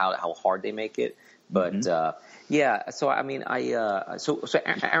how hard they make it. But, yeah. So, I mean, so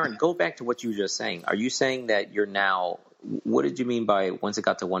Aaron, go back to what you were just saying. Are you saying that you're now, what did you mean by once it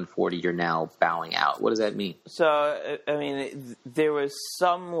got to 140, you're now bowing out? What does that mean? So, I mean, there was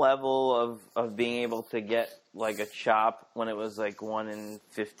some level of being able to get like a chop when it was like 1 in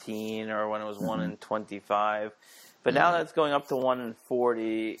 15 or when it was 1 in 25. But now that's going up to 1 in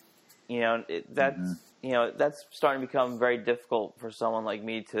 40, that's starting to become very difficult for someone like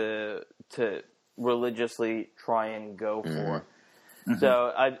me to religiously try and go for.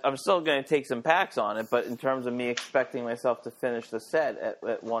 So I'm still going to take some packs on it, but in terms of me expecting myself to finish the set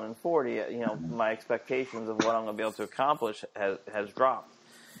at 1 in 40, my expectations of what I'm going to be able to accomplish has dropped.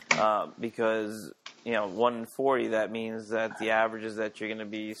 Because 1 in 40, that means that the averages that you're going to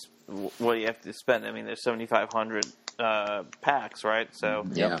be, what you have to spend. I mean, there's 7,500 packs, right? So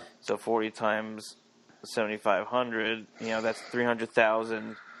so 40 times 7,500, that's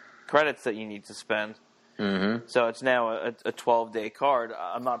 300,000 credits that you need to spend. So it's now a 12-day card.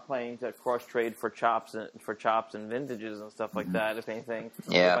 I'm not planning to cross trade for chops and vintages and stuff like that. If anything,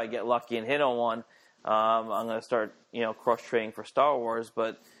 if I get lucky and hit on one, I'm going to start cross trading for Star Wars,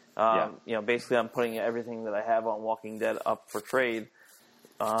 but. Basically, I'm putting everything that I have on Walking Dead up for trade,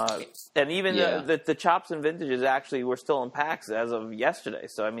 and even the chops and vintages actually were still in packs as of yesterday.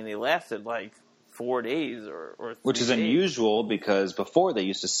 So I mean, they lasted like 4 days or 3 which is days. unusual because before they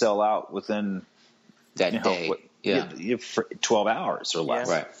used to sell out within that day, 12 hours or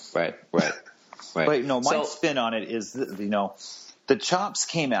less. Right. But my spin on it is the chops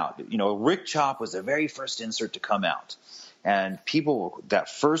came out. Rick Chop was the very first insert to come out. And people, that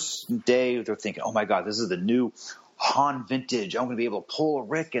first day, they're thinking, oh, my God, this is the new Han vintage. I'm going to be able to pull a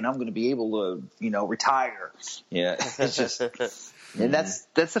Rick, and I'm going to be able to, retire. Yeah, it's just – and that's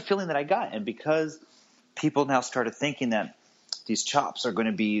the feeling that I got. And because people now started thinking that these chops are going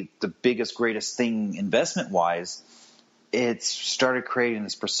to be the biggest, greatest thing investment-wise, it started creating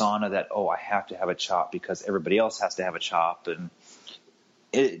this persona that, oh, I have to have a chop because everybody else has to have a chop. And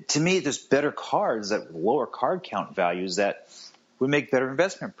to me, there's better cards at lower card count values that would make better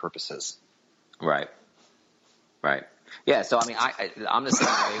investment purposes. Right. Yeah. So I mean, I'm the same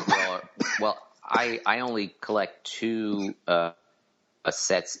way. Well, I only collect 2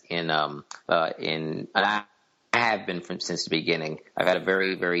 sets in and I have been since the beginning. I've had a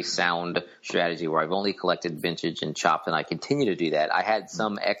very, very sound strategy where I've only collected vintage and chopped, and I continue to do that. I had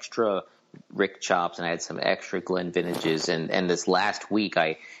some extra Rick chops and I had some extra Glenn vintages, and this last week,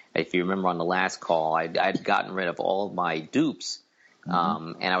 if you remember on the last call, I'd gotten rid of all of my dupes,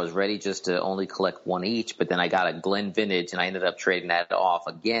 and I was ready just to only collect 1 each, but then I got a Glenn vintage and I ended up trading that off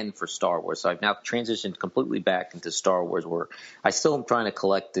again for Star Wars. So I've now transitioned completely back into Star Wars, where I still am trying to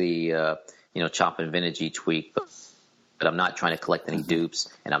collect the chop and vintage each week, but I'm not trying to collect any dupes,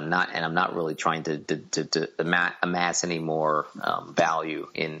 and I'm not really trying to amass any more value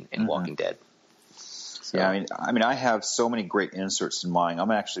in Walking Dead. So. Yeah, I mean, I have so many great inserts in mine.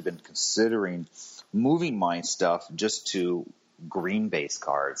 I've actually been considering moving my stuff just to green base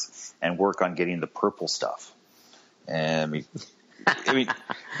cards and work on getting the purple stuff. And I mean,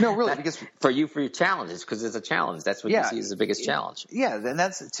 no, really, because for your challenges, because it's a challenge. That's what you see as the biggest challenge. Yeah,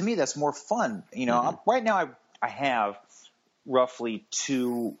 and to me that's more fun. You know, right now I have roughly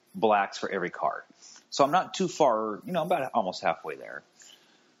 2 blacks for every card, so I'm not too far. You know, I'm about almost halfway there.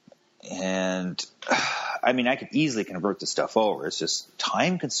 And I mean, I could easily convert the stuff over. It's just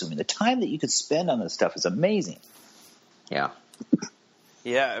time consuming. The time that you could spend on this stuff is amazing. Yeah.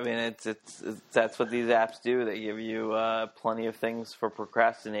 Yeah, I mean, it's that's what these apps do. They give you plenty of things for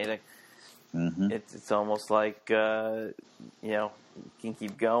procrastinating. Mm-hmm. It's almost like you can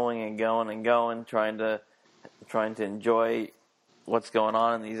keep going and going and going, trying to enjoy what's going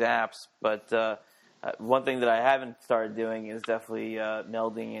on in these apps. But one thing that I haven't started doing is definitely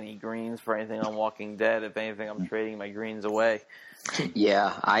melding any greens for anything on Walking Dead. If anything, I'm trading my greens away.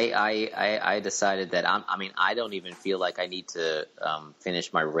 Yeah, I decided that I don't even feel like I need to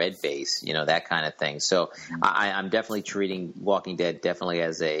finish my red base, that kind of thing. So I'm definitely treating Walking Dead definitely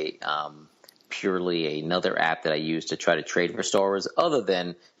as a purely another app that I use to try to trade for Star Wars. Other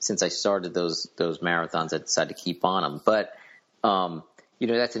than since I started those marathons, I decided to keep on them. But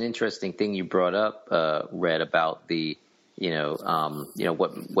that's an interesting thing you brought up, Red, about the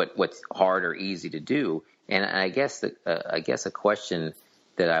what's hard or easy to do. And I guess a question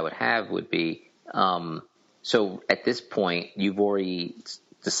that I would have would be, so at this point, you've already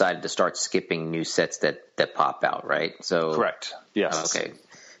decided to start skipping new sets that pop out, right? So correct. Yes. Okay.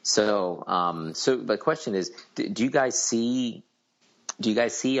 So the question is, do you guys see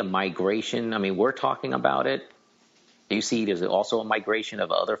a migration? I mean, we're talking about it. Do you see there's also a migration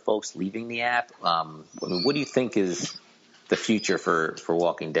of other folks leaving the app? What do you think is the future for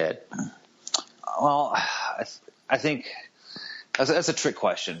Walking Dead? Well, I think that's a trick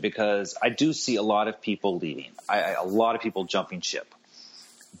question because I do see a lot of people leaving. A lot of people jumping ship.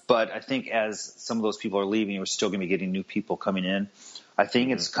 But I think as some of those people are leaving, we're still going to be getting new people coming in. I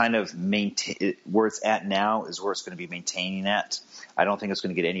think it's kind of where it's at now is where it's going to be maintaining at. I don't think it's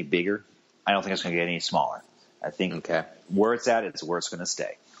going to get any bigger. I don't think it's going to get any smaller. I think where it's at is where it's going to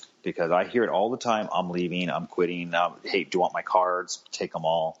stay. Because I hear it all the time. I'm leaving. I'm quitting. Hey, do you want my cards? Take them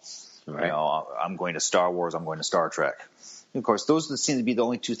all. Right. I'm going to Star Wars. I'm going to Star Trek. And of course, those seem to be the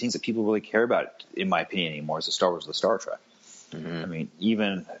only 2 things that people really care about, in my opinion, anymore, is the Star Wars and the Star Trek. Mm-hmm. I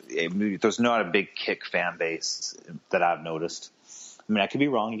mean, there's not a big Kick fan base that I've noticed. I mean, I could be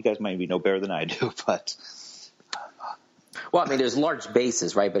wrong. You guys might be no better than I do, but. Well, I mean, there's large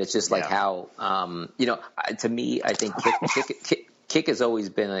bases, right? But it's just like how, to me, I think Kick has always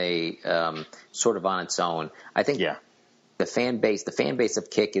been a sort of on its own. I think the fan base of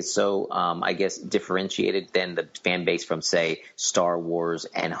Kick is so, I guess, differentiated than the fan base from, say, Star Wars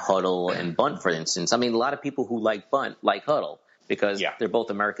and Huddle and Bunt, for instance. I mean, a lot of people who like Bunt like Huddle because they're both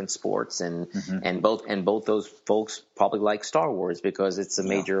American sports, and both those folks probably like Star Wars because it's a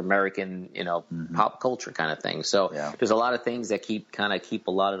major American, pop culture kind of thing. So there's a lot of things that keep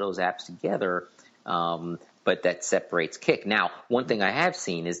a lot of those apps together. But that separates Kick. Now, one thing I have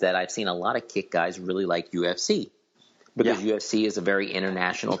seen is that I've seen a lot of Kick guys really like UFC because UFC is a very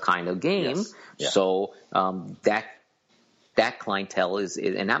international kind of game. Yes. Yeah. So that clientele is,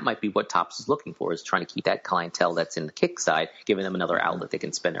 and that might be what Topps is looking for, is trying to keep that clientele that's in the Kick side, giving them another outlet they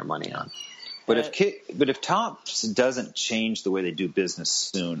can spend their money on. But if Topps doesn't change the way they do business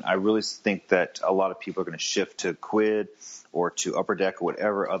soon, I really think that a lot of people are going to shift to Quid or to Upper Deck or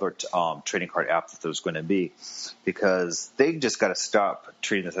whatever other trading card app that there's going to be, because they just got to stop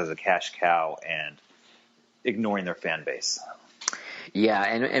treating this as a cash cow and ignoring their fan base. Yeah,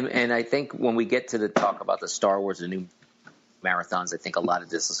 and I think when we get to the talk about the Star Wars and new marathons, I think a lot of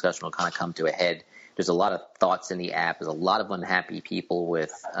this discussion will kind of come to a head. There's a lot of thoughts in the app. There's a lot of unhappy people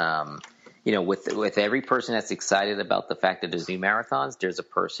with with every person that's excited about the fact that there's new marathons, there's a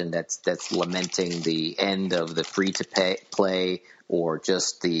person that's lamenting the end of the free to play or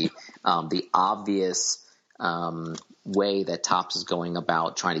just the obvious way that Topps is going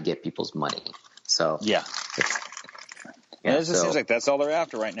about trying to get people's money. So and it just seems like that's all they're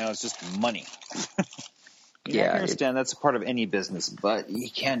after right now is just money. I understand that's a part of any business, but you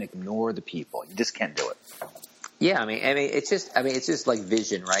can't ignore the people. You just can't do it. Yeah, I mean, it's just like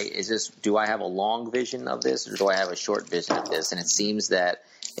vision, right? It's just, do I have a long vision of this, or do I have a short vision of this? And it seems that,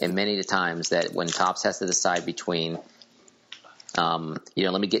 in many times, that when Topps has to decide between, let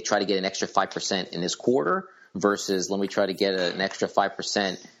me try to get an extra 5% in this quarter, versus let me try to get an extra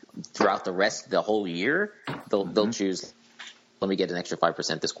 5% throughout the rest of the whole year, they'll choose, let me get an extra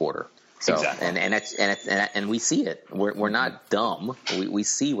 5% this quarter. So, exactly. and we see it. We're not dumb. We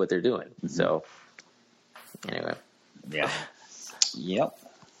see what they're doing. So anyway. Yeah. Yep.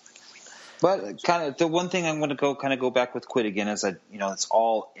 But kind of the one thing I'm going to go back with Quid again is that, it's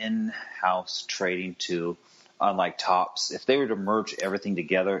all in-house trading too, unlike Topps. If they were to merge everything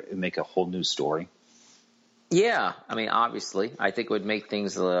together, it would make a whole new story. Yeah, I mean, obviously, I think it would make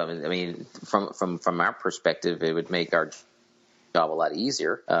things. From our perspective, it would make our job a lot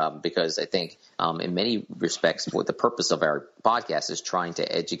easier because I think, in many respects, what the purpose of our podcast is trying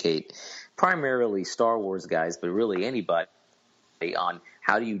to educate primarily Star Wars guys, but really anybody on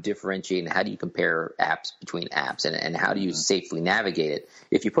how do you differentiate and how do you compare apps between apps and how do you safely navigate it.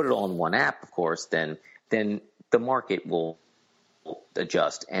 If you put it all in one app, of course, then the market will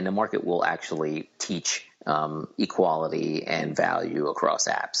adjust and the market will actually teach equality and value across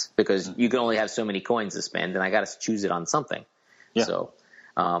apps because you can only have so many coins to spend and I got to choose it on something. Yeah. So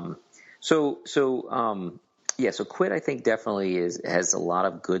Quid I think definitely has a lot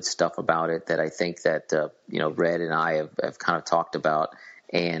of good stuff about it that I think that Red and I have kind of talked about,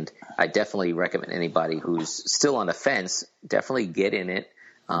 and I definitely recommend anybody who's still on the fence definitely get in it.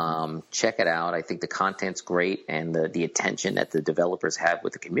 Check it out. I think the content's great, and the attention that the developers have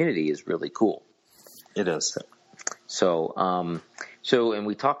with the community is really cool. It is. So and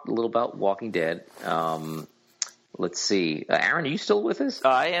we talked a little about Walking Dead. Let's see. Aaron, are you still with us?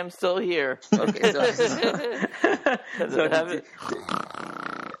 I am still here. Okay.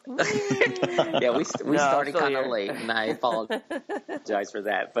 Yeah, we started kind of late, and I apologize for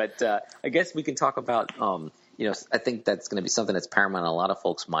that. But I guess we can talk about, I think that's going to be something that's paramount in a lot of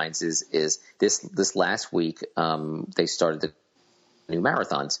folks' minds is this last week they started the new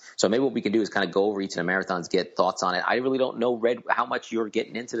marathons. So maybe what we can do is kind of go over each of the marathons, get thoughts on it. I really don't know, Red, how much you're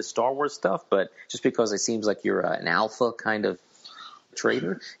getting into the Star Wars stuff, but just because it seems like you're an alpha kind of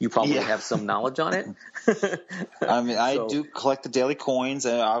trader, you probably have some knowledge on it. I mean, I do collect the daily coins,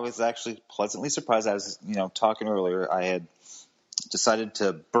 and I was actually pleasantly surprised. I was, talking earlier, I had decided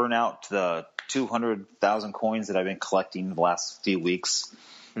to burn out the 200,000 coins that I've been collecting the last few weeks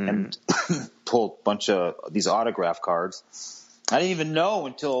and pull a bunch of these autograph cards. I didn't even know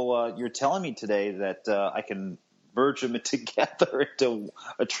until you're telling me today that I can merge them together into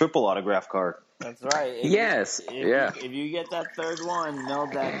a triple autograph card. That's right. If you get that third one,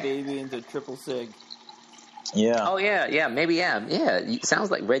 meld that baby into a triple sig. Yeah. Oh yeah. Maybe yeah. It sounds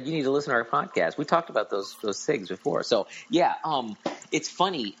like Red. You need to listen to our podcast. We talked about those sigs before. So yeah. It's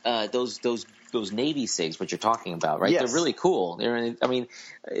funny. Those Navy sigs, what you're talking about, right? Yes. They're really cool. And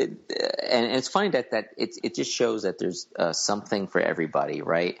it's funny that it just shows that there's something for everybody,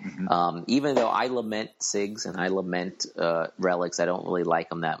 right? Mm-hmm. Even though I lament sigs and I lament relics, I don't really like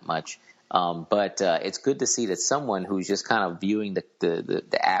them that much. But it's good to see that someone who's just kind of viewing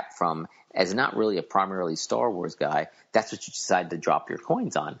the app from as not really a primarily Star Wars guy, that's what you decide to drop your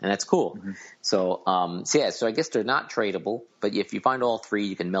coins on, and that's cool. Mm-hmm. So I guess they're not tradable, but if you find all three,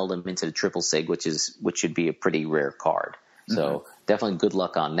 you can meld them into the triple sig, which should be a pretty rare card. So definitely good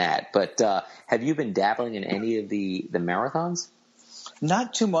luck on that. But have you been dabbling in any of the marathons?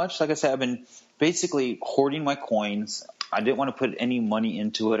 Not too much. Like I said, I've been basically hoarding my coins. I didn't want to put any money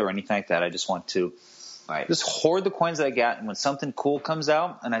into it or anything like that. I just want to just hoard the coins that I got, and when something cool comes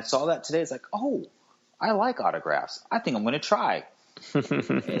out, and I saw that today, it's like, oh, I like autographs. I think I'm going to try.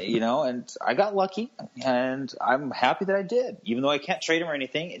 And I got lucky, and I'm happy that I did. Even though I can't trade them or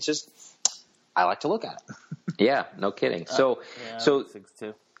anything, it's just I like to look at it. Yeah, no kidding. So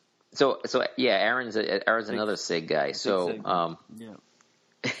Aaron's another SIG guy. So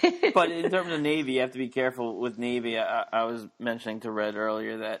But in terms of Navy, you have to be careful with Navy. I was mentioning to Red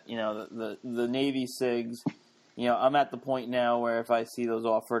earlier that the Navy SIGs. I'm at the point now where if I see those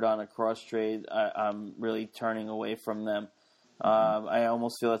offered on a cross trade, I'm really turning away from them. I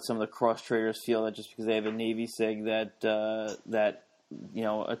almost feel that some of the cross traders feel that just because they have a Navy SIG that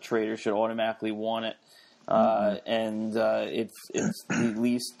a trader should automatically want it. And it's the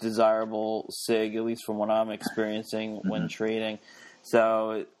least desirable SIG, at least from what I'm experiencing when trading.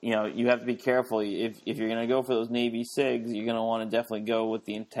 So, you have to be careful. If you're going to go for those Navy SIGs, you're going to want to definitely go with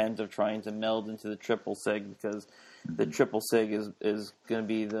the intent of trying to meld into the triple SIG, because the triple SIG is going to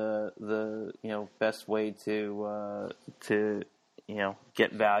be the best way to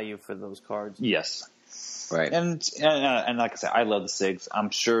get value for those cards. Yes. Right. And like I said, I love the SIGs. I'm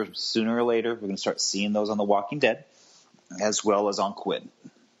sure sooner or later we're going to start seeing those on The Walking Dead as well as on Quid.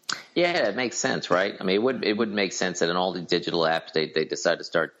 Yeah, it makes sense, right? I mean, it would make sense that in all the digital apps they decide to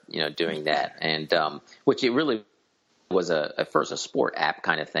start doing that, and which it really was at first a sport app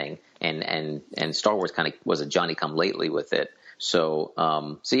kind of thing, and Star Wars kind of was a Johnny come lately with it. So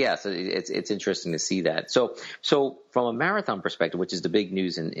it's interesting to see that. So from a marathon perspective, which is the big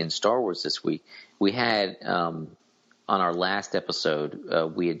news in Star Wars this week, we had on our last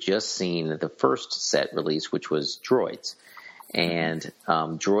episode we had just seen the first set release, which was Droids. And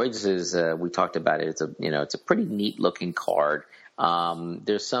Droids is we talked about it. It's a pretty neat looking card.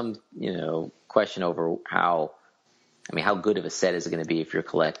 There's some question over how good of a set is it going to be if you're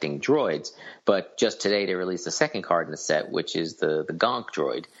collecting droids? But just today they released the second card in the set, which is the Gonk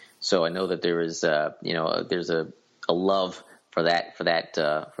droid. So I know that there is there's a love for that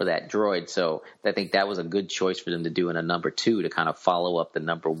droid. So I think that was a good choice for them to do in a number 2 to kind of follow up the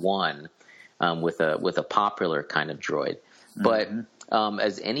number 1 with a popular kind of droid. But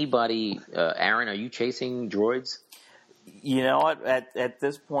as anybody, Aaron, are you chasing droids? You know what? At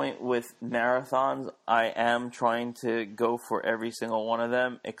this point with marathons, I am trying to go for every single one of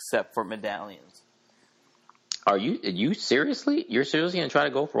them except for medallions. Are you seriously? You're seriously going to try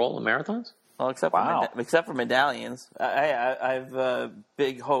to go for all the marathons? Well, except for medallions, I've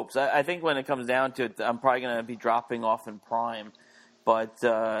big hopes. I think when it comes down to it, I'm probably going to be dropping off in Prime. But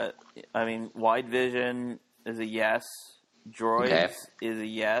Wide Vision is a yes. Droids is a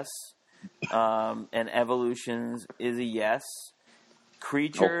yes. And Evolutions is a yes.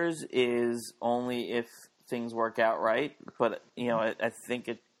 Creatures is only if things work out right. But I think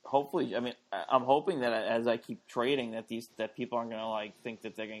it. Hopefully, I'm hoping that as I keep trading, that people aren't going to think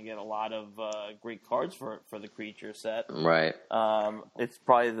that they're going to get a lot of great cards for the creature set. Right. It's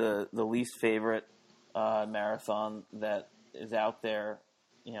probably the least favorite marathon that is out there.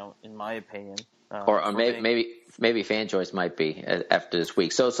 In my opinion. Or maybe Fan Choice might be after this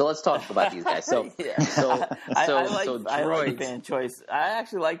week. So let's talk about these guys. So I like Fan Choice. I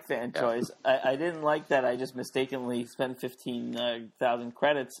actually like Fan Choice. I didn't like that I just mistakenly spent 15,000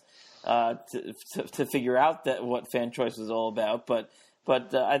 credits to figure out what Fan Choice was all about. But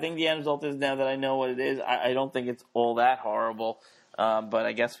I think the end result is, now that I know what it is, I don't think it's all that horrible. But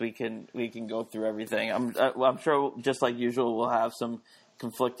I guess we can go through everything. I'm sure, just like usual, we'll have some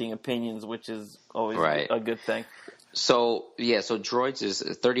conflicting opinions, which is always a good thing. So Droids is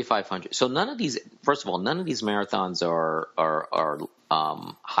 3,500. So none of these marathons are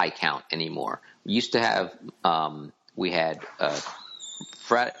high count anymore. We used to have we had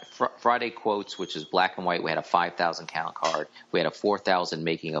Friday Quotes, which is black and white. We had a 5,000 count card. We had a 4,000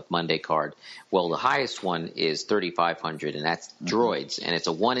 Making Up Monday card. Well, the highest one is 3,500, and that's Droids, and it's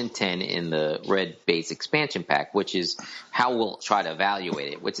a 1 in 10 in the red base expansion pack, which is how we'll try to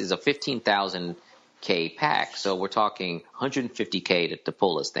evaluate it, which is a 15,000K pack. So we're talking 150K to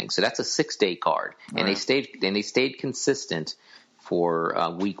pull this thing. So that's a 6-day card, and they stayed consistent for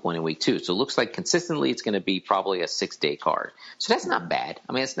week 1 and week 2. So it looks like consistently it's going to be probably a 6-day card. So that's not bad.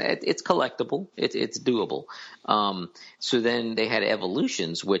 It's collectible. It's doable. So then they had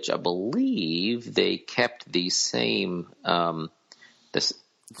Evolutions, which I believe they kept the same. 1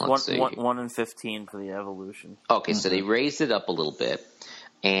 in 15 for the Evolution. Okay, so they raised it up a little bit.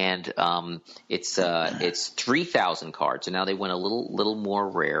 And it's 3,000 cards. So now they went a little more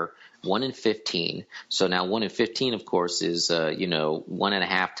rare. 1 in 15. So now 1 in 15, of course, is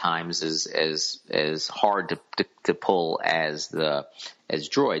 1.5 times as hard to pull as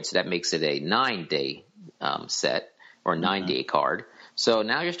Droid. So that makes it a 9-day set or 9-day card. So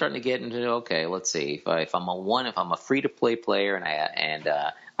now you're starting to get into, okay, let's see, if I'm a free to play player and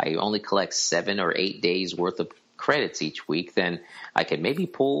I only collect 7 or 8 days worth of credits each week, then I could maybe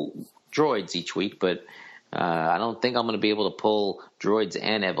pull Droids each week, but I don't think I'm going to be able to pull Droids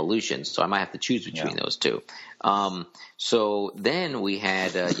and Evolutions, so I might have to choose between those two. So then we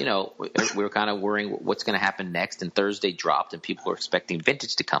had, we were kind of worrying what's going to happen next, and Thursday dropped, and people were expecting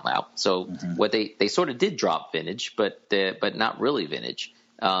Vintage to come out. So what they sort of did drop Vintage, but not really Vintage.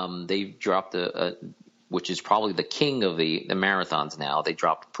 They dropped which is probably the king of the marathons now. They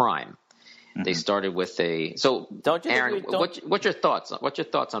dropped Prime. They started with Aaron, what's your thoughts? What's your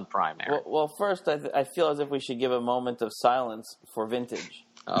thoughts on Prime, Aaron? Well, first, I feel as if we should give a moment of silence for Vintage.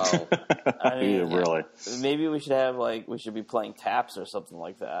 Oh, really? Maybe we should have we should be playing taps or something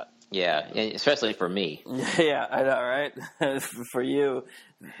like that. Yeah, especially for me. Yeah, I know, right? For you.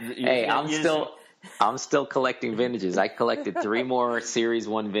 Hey, I'm still collecting vintages. I collected 3 more Series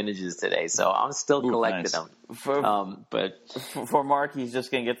 1 vintages today, so I'm still collecting them. But for Mark, he's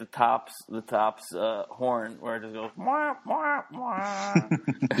just going to get the tops horn where it just goes, wah, wah, wah.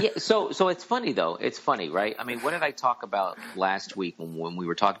 Yeah, so it's funny, though. It's funny, right? I mean, what did I talk about last week when we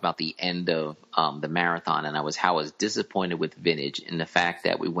were talking about the end of the marathon, and how I was disappointed with vintage in the fact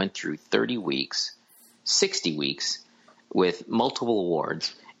that we went through 30 weeks, 60 weeks with multiple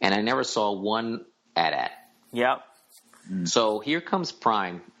awards, and I never saw one AT-AT. Yep. So here comes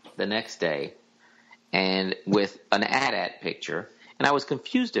Prime the next day, and with an AT-AT picture, and I was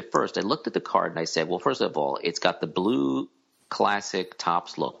confused at first. I looked at the card and I said, well, first of all, it's got the blue classic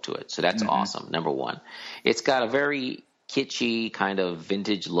Topps look to it, so that's awesome, number one. It's got a very kitschy kind of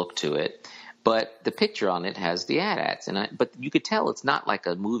vintage look to it, but the picture on it has the AT-ATs, but you could tell it's not like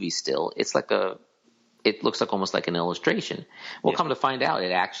a movie still. It looks like almost like an illustration. Well, come to find out,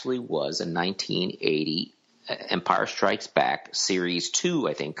 it actually was a 1980 Empire Strikes Back Series 2,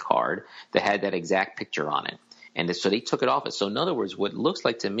 I think, card that had that exact picture on it. And so they took it off it. So in other words, what it looks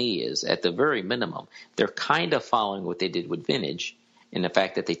like to me is, at the very minimum, they're kind of following what they did with vintage in the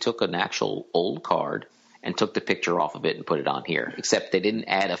fact that they took an actual old card and took the picture off of it and put it on here. Except they didn't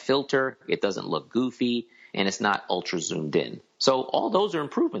add a filter. It doesn't look goofy, and it's not ultra zoomed in. So all those are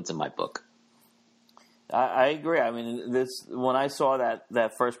improvements in my book. I agree. I mean, when I saw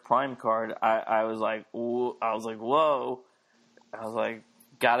that first Prime card, I was like, whoa. I was like,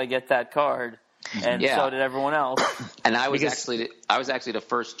 gotta get that card, and so did everyone else. And I was actually the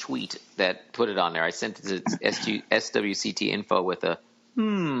first tweet that put it on there. I sent it to SWCT info with a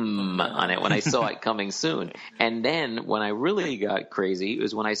on it when I saw it coming soon. And then when I really got crazy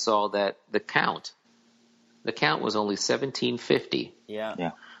was when I saw that the count was only 1750.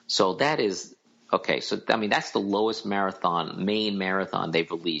 Yeah. So that is. Okay, so I mean that's the lowest main marathon they've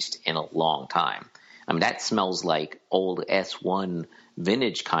released in a long time. I mean that smells like old S1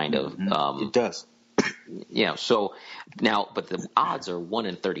 vintage kind of. It does. Yeah. So now, but the odds are 1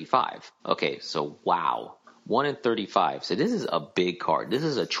 in 35. Okay, so wow, 1 in 35. So this is a big card. This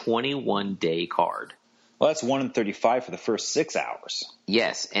is a 21-day card. Well, that's 1 in 35 for the first 6 hours.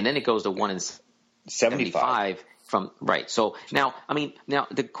 Yes, and then it goes to 1 in 75. So now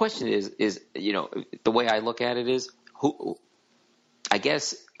the question is the way I look at it is I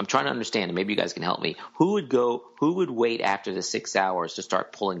guess I'm trying to understand, and maybe you guys can help me. Who would wait after the 6 hours to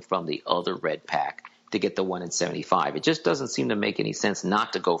start pulling from the other red pack to get the 1 in 75? It just doesn't seem to make any sense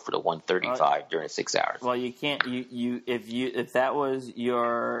not to go for the 135 during 6 hours. Well, you can't. If that was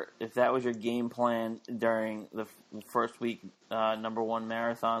your game plan during the first week number one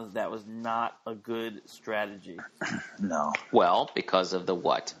marathons, that was not a good strategy. No. Well, because of the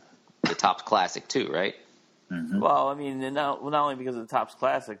Topps Classic too, right? Mm-hmm. Well, I mean, not only because of the Topps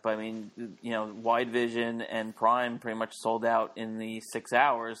Classic, but I mean, Wide Vision and Prime pretty much sold out in the 6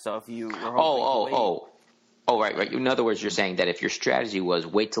 hours. So if you were right. In other words, you're saying that if your strategy was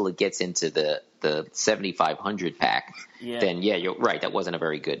wait till it gets into the 7,500 pack, then you're right. That wasn't a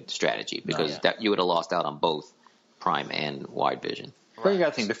very good strategy because that you would have lost out on both Prime and Wide Vision. Right. You got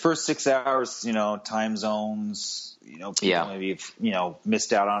to think the first 6 hours, time zones. People maybe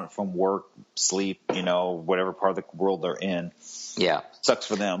missed out on it from work, sleep, whatever part of the world they're in. Yeah, sucks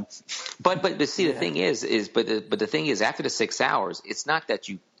for them. But see, the thing is the thing is after the 6 hours, it's not that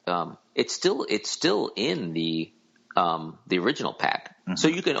you. It's still in the original pack, so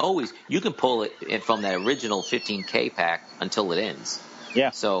you can pull it from that original 15K pack until it ends.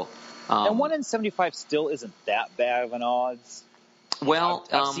 Yeah. So and 1 in 75 still isn't that bad of an odds. Well,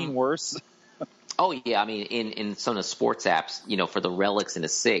 I've seen worse. Oh yeah, I mean in some of the sports apps, for the relics and the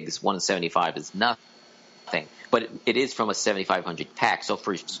SIGs, 1 in 75 is nothing, but it is from a 7,500 pack. So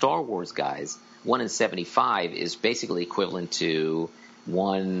for Star Wars guys, 1 in 75 is basically equivalent to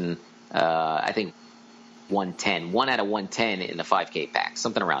 110, 1 out of 110 in the 5K pack,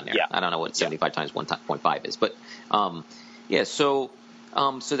 something around there. Yeah. I don't know what 75 times 1.5 is, but so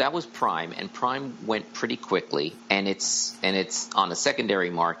that was Prime, and Prime went pretty quickly, and it's on the secondary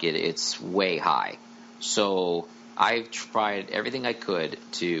market, it's way high. So I've tried everything I could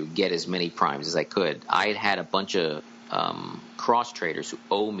to get as many Primes as I could. I had a bunch of cross traders who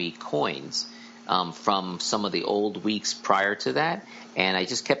owe me coins from some of the old weeks prior to that, and I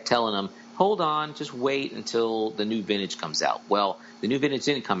just kept telling them, hold on, just wait until the new vintage comes out. Well, the new vintage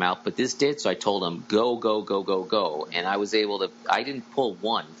didn't come out, but this did, so I told them, go, and I was able to – I didn't pull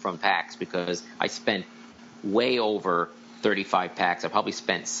one from packs because I spent way over 35 packs. I probably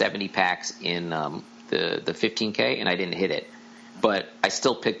spent 70 packs in the 15K, and I didn't hit it. But I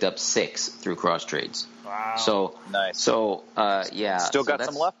still picked up 6 through cross trades. Wow. So, nice. So, yeah. Still got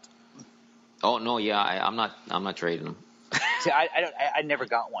some left? Oh no, yeah, I'm not trading them. See, I never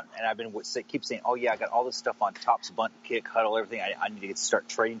got one, and I've been keep saying, oh yeah, I got all this stuff on Tops, Bunt, Kick, Huddle, everything. I need to start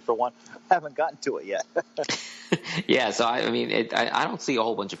trading for one. I haven't gotten to it yet. Yeah, so I mean, I don't see a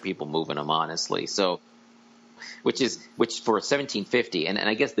whole bunch of people moving them, honestly. So, which for 1750, and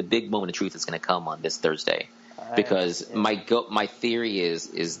I guess the big moment of truth is going to come on this Thursday, because my theory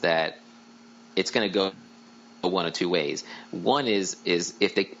is that it's going to go one of two ways. One is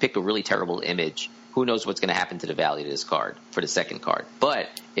if they pick a really terrible image, who knows what's going to happen to the value of this card for the second card. But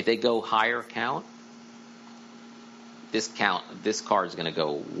if they go higher count, this card is going to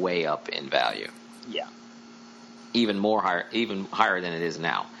go way up in value. Yeah. Even higher than it is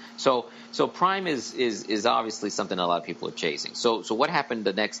now. So Prime is obviously something a lot of people are chasing. So what happened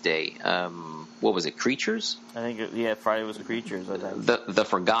the next day? What was it? Creatures? I think Friday was Creatures. I think the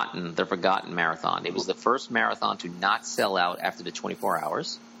Forgotten Marathon. It was the first marathon to not sell out after the 24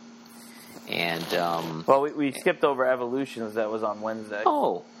 hours. And we skipped over Evolutions. That was on Wednesday.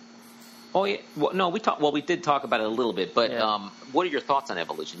 Oh yeah. Well, no, we did talk about it a little bit, but what are your thoughts on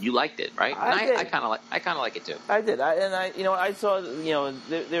Evolution? You liked it, right? I kind of like it too. I did. I saw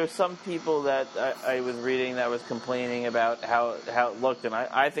there were some people that I was reading that was complaining about how it looked, and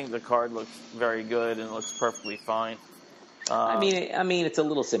I think the card looks very good and looks perfectly fine. I mean, it's a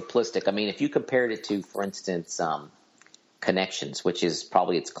little simplistic. I mean, if you compared it to, for instance, Connections, which is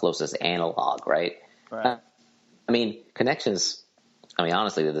probably its closest analog, right? Right. I mean, Connections. I mean,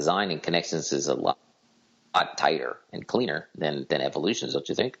 honestly, the design in Connections is a lot tighter and cleaner than Evolutions, don't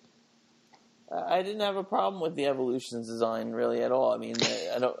you think? I didn't have a problem with the Evolutions design really at all. I mean,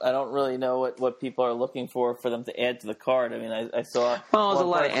 I don't really know what people are looking for them to add to the card. I mean, I saw. Well, there's a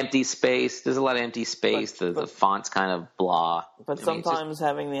lot of empty space. The font's kind of blah. But sometimes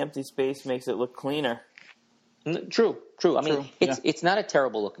having the empty space makes it look cleaner. True. I mean, it's not a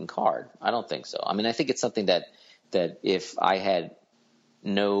terrible looking card. I don't think so. I mean, I think it's something that if I had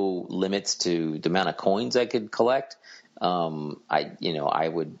no limits to the amount of coins I could collect, I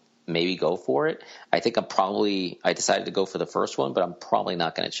would maybe go for it. I think I decided to go for the first one, but I'm probably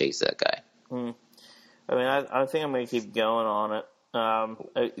not going to chase that guy. I mean, I think I'm going to keep going on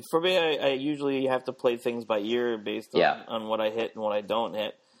it. For me, I usually have to play things by ear based on what I hit and what I don't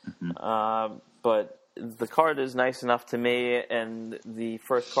hit. Mm-hmm. But the card is nice enough to me, and the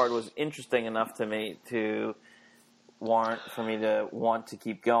first card was interesting enough to me to warrant for me to want to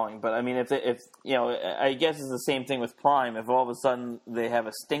keep going. But I mean, if I guess it's the same thing with Prime. If all of a sudden they have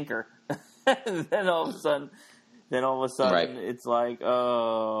a stinker, then all of a sudden right. It's like,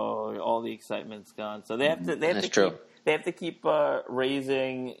 oh, all the excitement's gone. So they have to keep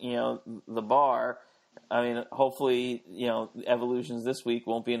raising the bar. I mean, hopefully, Evolutions this week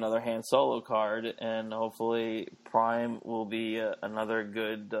won't be another Han Solo card, and hopefully Prime will be another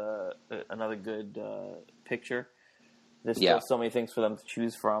good picture. There's still so many things for them to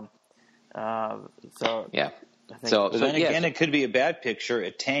choose from. Again, it could be a bad picture.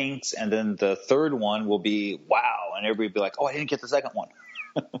 It tanks, and then the third one will be wow, and everybody will be like, "Oh, I didn't get the second one."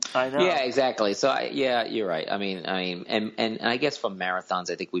 I know. Yeah, exactly. So, you're right. I mean, and I guess from marathons,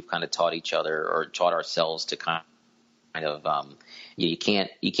 I think we've kind of taught each other or taught ourselves to kind of you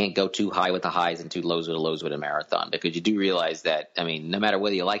can't go too high with the highs and too lows with the lows with a marathon, because you do realize that, I mean, no matter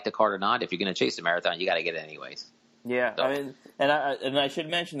whether you like the card or not, if you're going to chase a marathon, you got to get it anyways. Yeah, so. I mean, and I should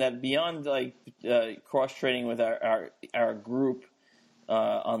mention that beyond like cross trading with our group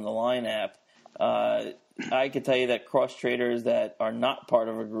on the Line app, I can tell you that cross traders that are not part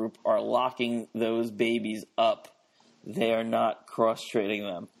of a group are locking those babies up. They are not cross trading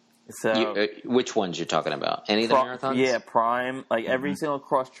them. So which ones you're talking about? Any of the marathons? Yeah, Prime. Like every single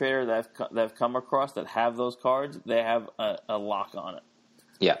cross trader that I've come across that have those cards, they have a lock on it.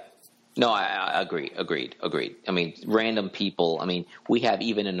 Yeah. No, I agree. Agreed. I mean, random people. I mean, we have,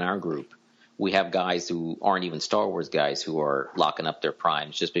 even in our group, we have guys who aren't even Star Wars guys who are locking up their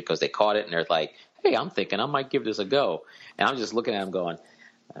primes just because they caught it and they're like, hey, I'm thinking I might give this a go. And I'm just looking at them going,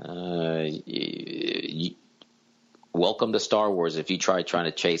 welcome to Star Wars if you trying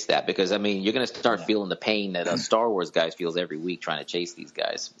to chase that. Because, I mean, you're going to start feeling the pain that a Star Wars guy feels every week trying to chase these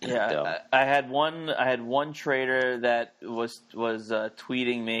guys. Yeah, I had one trader that was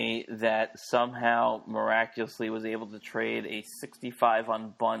tweeting me that somehow miraculously was able to trade a 65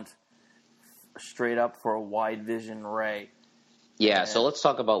 on bunt straight up for a wide vision ray. Yeah, so let's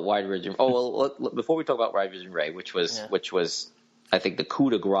talk about wide vision. Oh, well, before we talk about wide vision ray, which was I think the coup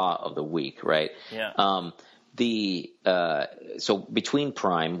de grace of the week, right? Yeah. So between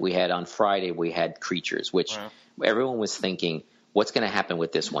Prime, we had on Friday we had Creatures, which everyone was thinking, what's going to happen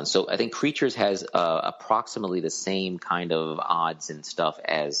with this one? So I think Creatures has approximately the same kind of odds and stuff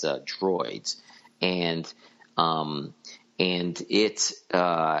as Droids, and it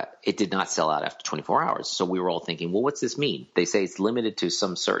did not sell out after 24 hours. So we were all thinking, well, what's this mean? They say it's limited to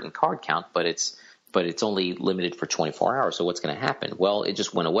some certain card count, but it's only limited for 24 hours. So what's going to happen? Well, it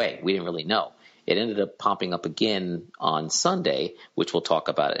just went away. We didn't really know. It ended up popping up again on Sunday, which we'll talk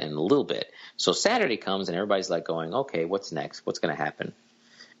about in a little bit. So Saturday comes and everybody's like going, okay, what's next? What's going to happen?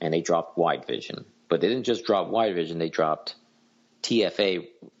 And they dropped Wide Vision. But they didn't just drop Wide Vision. They dropped TFA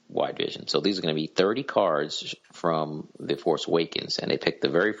Wide Vision. So these are going to be 30 cards from The Force Awakens. And they picked the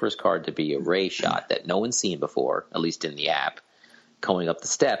very first card to be a Rey shot that no one's seen before, at least in the app, going up the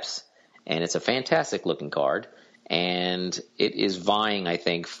steps. And it's a fantastic looking card. And it is vying, I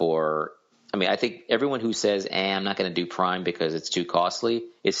think, I think everyone who says, I'm not going to do Prime because it's too costly,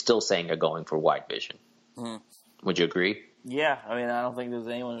 is still saying they're going for Wide Vision. Mm. Would you agree? Yeah. I mean, I don't think there's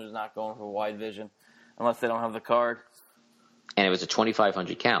anyone who's not going for Wide Vision unless they don't have the card. And it was a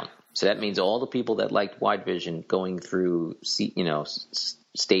 2,500 count. So that means all the people that liked Wide Vision going through,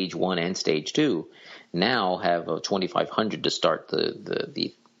 stage 1 and stage 2 now have a 2,500 to start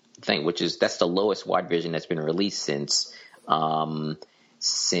the thing, that's the lowest Wide Vision that's been released since Not a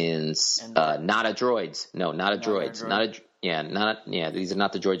Droids. No, not a Droids. These are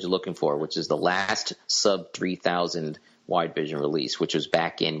not the droids you're looking for, which is the last sub 3,000 Wide Vision release, which was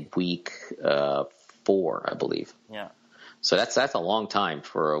back in week 4, I believe. Yeah. So that's a long time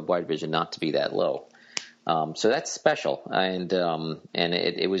for a Wide Vision not to be that low. So that's special, and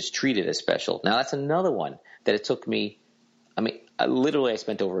it was treated as special. Now that's another one that it took me. I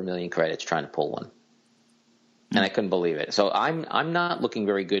spent over 1 million credits trying to pull one, and I couldn't believe it. So I'm not looking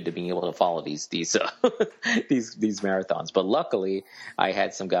very good to being able to follow these these marathons. But luckily, I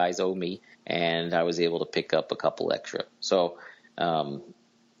had some guys owe me, and I was able to pick up a couple extra. So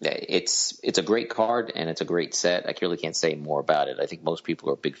it's a great card and it's a great set. I really can't say more about it. I think most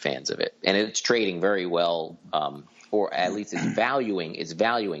people are big fans of it, and it's trading very well. Or at least it's valuing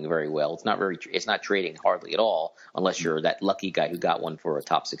very well. It's not trading hardly at all unless you're that lucky guy who got one for a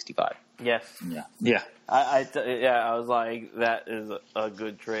top 65. Yes. Yeah. I was like, that is a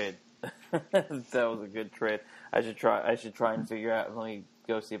good trade. That was a good trade. I should try and figure out. Let me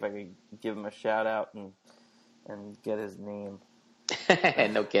go see if I can give him a shout out and get his name.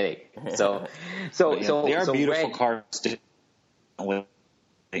 No kidding. So they are beautiful Red, cards.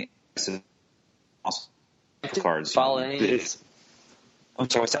 Cards. Follow any of these. I'm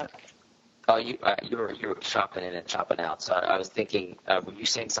sorry, what's that? Oh, you were chopping in and chopping out. So I was thinking, were you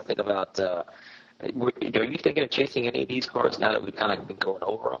saying something about? Are you thinking of chasing any of these cards now that we've kind of been going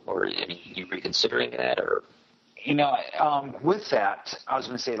over them, or you reconsidering that, or? With that, I was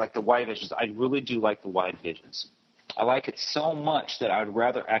going to say, like the Wide Visions, I really do like the Wide Visions. I like it so much that I would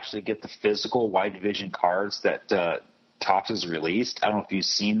rather actually get the physical Wide Vision cards that Topps has released. I don't know if you've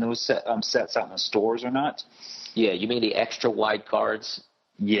seen those sets out in the stores or not. Yeah, you mean the extra wide cards?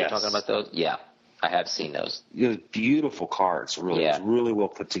 Yes. You're talking about those? Yeah, I have seen those. They're beautiful cards, really. Yeah. It's really well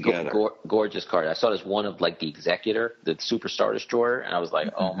put together. Gorgeous card. I saw this one of like the Executor, the Super Star Destroyer, and I was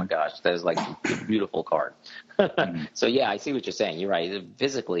like, oh my gosh, that is like a beautiful card. So yeah, I see what you're saying. You're right.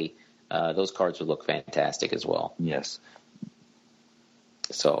 Physically, those cards would look fantastic as well. Yes.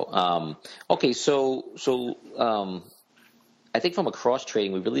 So, okay, so I think from a cross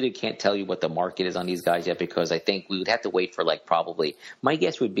trading, we really can't tell you what the market is on these guys yet, because I think we would have to wait for my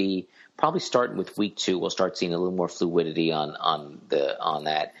guess would be probably starting with week 2, we'll start seeing a little more fluidity on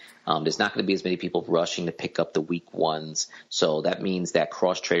that. There's not going to be as many people rushing to pick up the week 1s, so that means that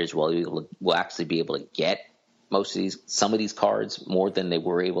cross traders will actually be able to get some of these cards more than they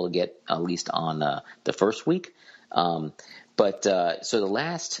were able to get at least on the first week. So the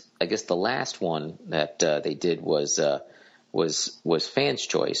last one that they did was Fans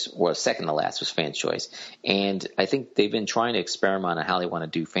Choice, or second to last was Fans Choice. And I think they've been trying to experiment on how they want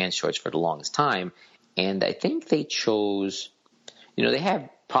to do Fans Choice for the longest time. And I think they chose, they have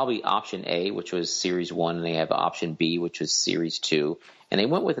probably option A, which was Series 1, and they have option B, which was Series 2. And they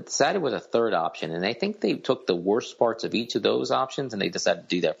decided with a third option, and I think they took the worst parts of each of those options, and they decided to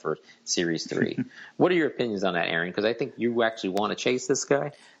do that for Series 3. What are your opinions on that, Aaron? Because I think you actually want to chase this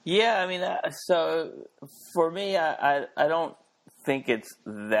guy. Yeah, so for me, I don't think it's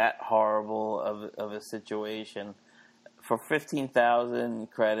that horrible of a situation. For 15,000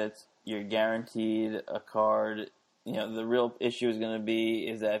 credits, you're guaranteed a card. The real issue is going to be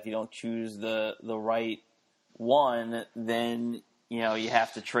is that if you don't choose the right one, then you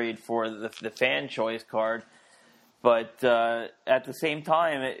have to trade for the Fan Choice card. But at the same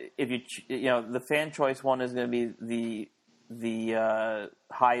time, if the Fan Choice one is going to be the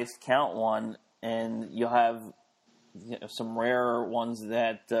highest count one, and you'll have some rarer ones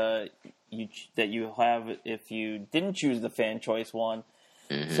that you have if you didn't choose the fan choice one.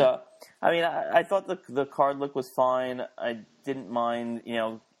 Mm-hmm. So, I mean, I thought the card look was fine. I didn't mind,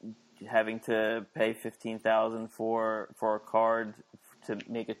 having to pay $15,000 for a card to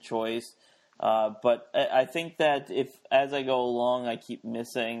make a choice. But I think that if, as I go along, I keep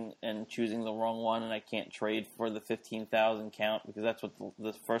missing and choosing the wrong one, and I can't trade for the 15,000 count, because that's what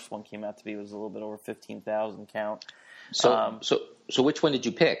the first one came out to be, was a little bit over 15,000 count. So which one did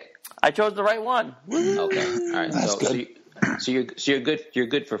you pick? I chose the right one. Okay, all right. So you're good. You're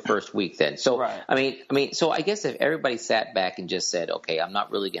good for first week then. So right. I mean, so I guess if everybody sat back and just said, okay, I'm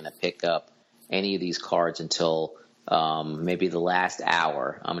not really going to pick up any of these cards until maybe the last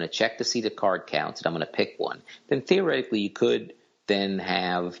hour. I'm going to check to see the card counts, and I'm going to pick one. Then theoretically, you could then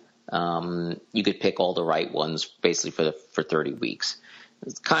have you could pick all the right ones basically for 30 weeks.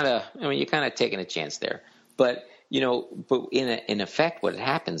 It's kind of, you're kind of taking a chance there, but. But in effect, what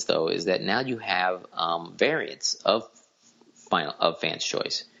happens though is that now you have variants of Fan's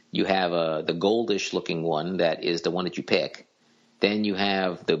Choice. You have the goldish looking one that is the one that you pick. Then you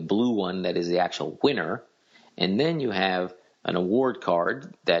have the blue one that is the actual winner, and then you have an award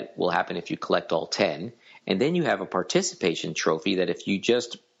card that will happen if you collect all 10, and then you have a participation trophy that if you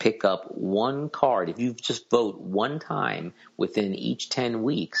just pick up one card, if you just vote one time within each 10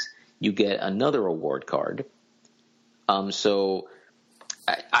 weeks, you get another award card. So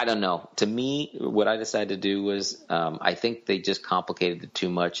I don't know. To me, what I decided to do was I think they just complicated it too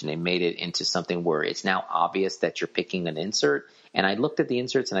much, and they made it into something where it's now obvious that you're picking an insert. And I looked at the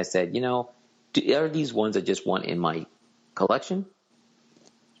inserts and I said, are these ones I just want in my collection?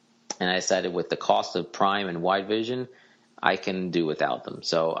 And I decided with the cost of Prime and Wide Vision, I can do without them.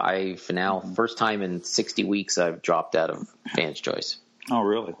 So for now, first time in 60 weeks, I've dropped out of Fan's Choice. Oh,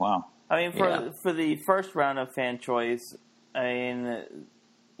 really? Wow. I mean, for the first round of Fan Choice, the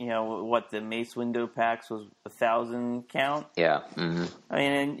Mace window packs was 1,000 count. Yeah. Mm-hmm. I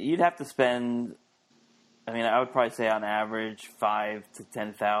mean, and you'd have to spend. I mean, I would probably say on average 5,000 to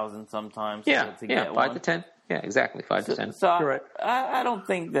 10,000 sometimes. Yeah, to get 5 one. to 10. Yeah, exactly, 5 to 10. So you're right. I don't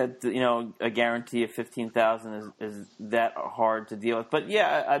think that a guarantee of 15,000 is that hard to deal with. But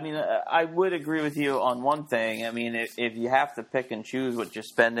yeah, I mean, I would agree with you on one thing. I mean, if you have to pick and choose what you're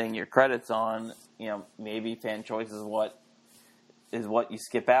spending your credits on, maybe Fan Choice is what you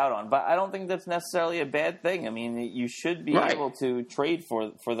skip out on. But I don't think that's necessarily a bad thing. I mean, you should be able to trade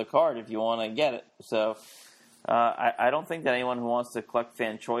for the card if you want to get it. So I don't think that anyone who wants to collect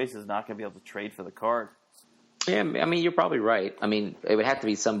Fan Choice is not going to be able to trade for the card. Yeah, I mean, you're probably right. I mean, it would have to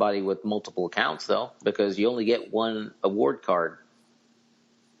be somebody with multiple accounts, though, because you only get one award card.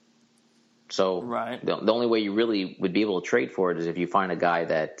 So the only way you really would be able to trade for it is if you find a guy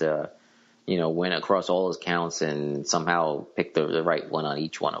that, went across all his accounts and somehow picked the right one on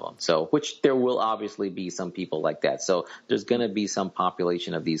each one of them. So, which there will obviously be some people like that. So there's going to be some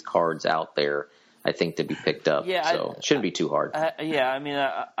population of these cards out there, I think, to be picked up. Yeah, so it shouldn't be too hard. I mean,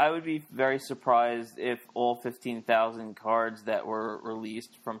 I would be very surprised if all 15,000 cards that were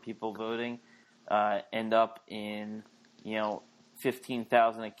released from people voting end up in,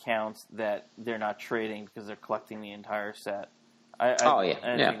 15,000 accounts that they're not trading because they're collecting the entire set. I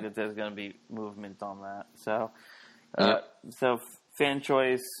think that there's going to be movement on that. So, so Fan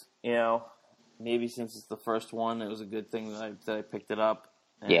Choice, maybe since it's the first one, it was a good thing that I picked it up.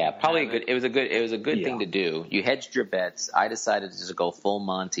 Yeah, probably it was a good thing to do. You hedged your bets. I decided to just go full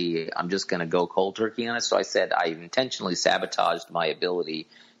Monty. I'm just going to go cold turkey on it. So I said I intentionally sabotaged my ability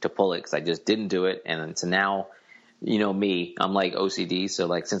to pull it because I just didn't do it. And so now, me, I'm like OCD. So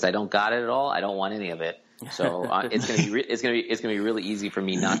like since I don't got it at all, I don't want any of it. So it's going to be really easy for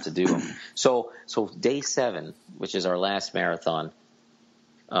me not to do them. So day 7, which is our last marathon.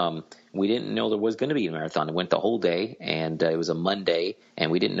 We didn't know there was going to be a marathon. It went the whole day, and it was a Monday,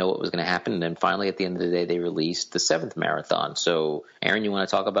 and we didn't know what was going to happen. And then finally, at the end of the day, they released the 7th marathon. So, Aaron, you want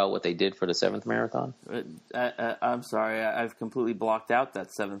to talk about what they did for the 7th marathon? I'm sorry. I've completely blocked out that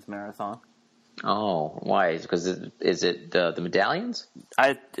 7th marathon. Oh, why? Because is it the medallions?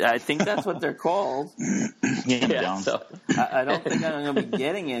 I think that's what they're called. Yeah. So I don't think I'm going to be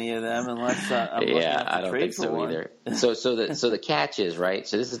getting any of them unless I'm looking at the I don't think so either. So the catch is right.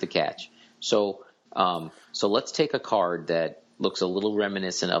 So this is the catch. So let's take a card that looks a little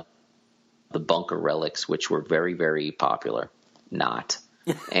reminiscent of the Bunker Relics, which were very, very popular. Not.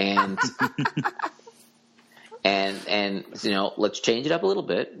 And And let's change it up a little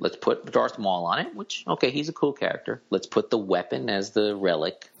bit. Let's put Darth Maul on it, which, okay, he's a cool character. Let's put the weapon as the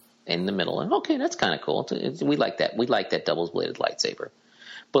relic. in the middle. And okay, that's kind of cool. We like that. We like that double-bladed lightsaber.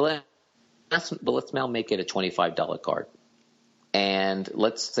 But let's now make it a $25 card. And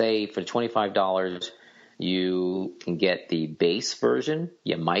let's say for $25, you can get the base version.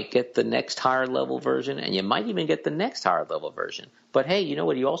 You might get the next higher level version, and you might even get the next higher level version. But hey, you know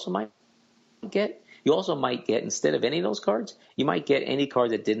what you also might get? You also might get, instead of any of those cards, you might get any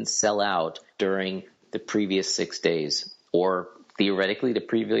card that didn't sell out during the previous 6 days, or theoretically the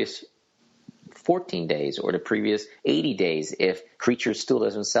previous 14 days, or the previous 80 days if Creatures still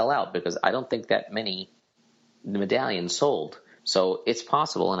doesn't sell out, because I don't think that many medallions sold. So it's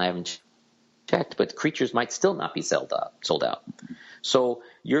possible, and I haven't checked, but Creatures might still not be sold out. So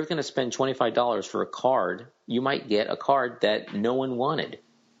you're going to spend $25 for a card. You might get a card that no one wanted.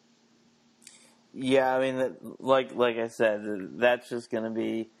 Yeah, I mean, like I said, that's just going to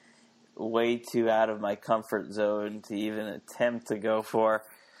be way too out of my comfort zone to even attempt to go for.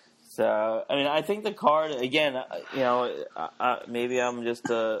 So, I mean, I think the card, again, maybe I'm just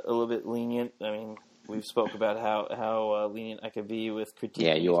a little bit lenient. I mean, we've spoke about how lenient I could be with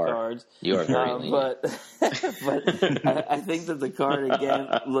critiquing cards. You are very lenient. But I think that the card, again,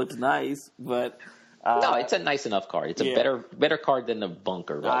 looks nice, but... no, it's a nice enough card. It's a better card than the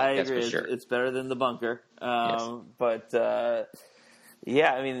bunker. Really, I that's agree. For sure. It's better than the bunker. Yes. But I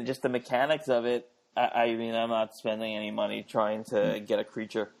mean, just the mechanics of it. I mean, I'm not spending any money trying to get a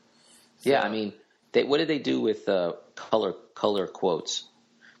creature. So. Yeah, I mean, what did they do with color quotes?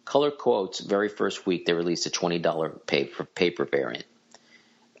 Color quotes. Very first week, they released a $20 paper variant.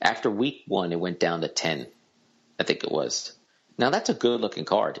 After week 1, it went down to $10. I think it was. Now that's a good looking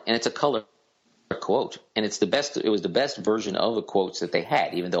card, and it's a color quote, and it was the best version of the quotes that they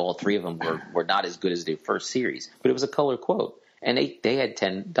had, even though all 3 of them were not as good as their first series, but it was a color quote, and they had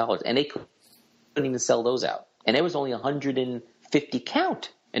 $10, and they couldn't even sell those out, and it was only 150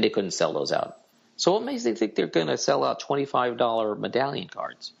 count, and they couldn't sell those out. So what makes they think they're going to sell out $25 medallion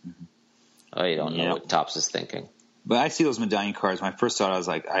cards? I don't know what Topps is thinking. But I see those medallion cards. When I first saw it, I was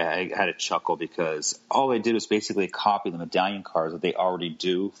like, I had a chuckle, because all they did was basically copy the medallion cards that they already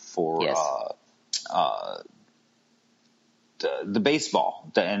do for the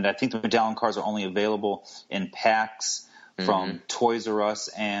baseball. And I think the medallion cards are only available in packs from Toys R Us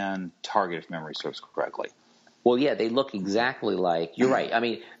and Target, if memory serves correctly. Well, yeah, they look exactly like, you're right. I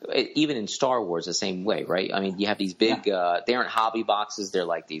mean, even in Star Wars, the same way, right? I mean, you have these big, they aren't hobby boxes. They're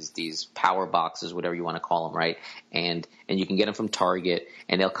like these power boxes, whatever you want to call them, right? And you can get them from Target,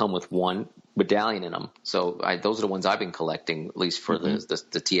 and they'll come with one medallion in them. So those are the ones I've been collecting, at least for the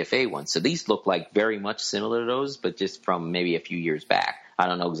TFA ones. So these look like very much similar to those, but just from maybe a few years back. I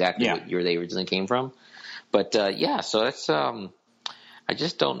don't know exactly what year they originally came from. But, so that's, I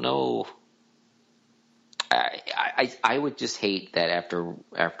just don't know. I would just hate that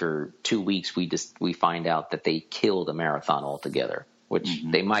after 2 weeks we find out that they killed a marathon altogether, which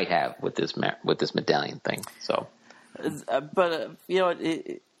they might have with this medallion thing. So, but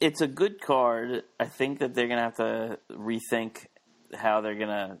it's a good card. I think that they're gonna have to rethink how they're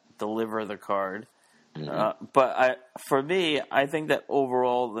gonna deliver the card. But for me, I think that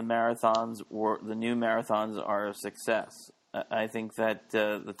overall the new marathons are a success. I think that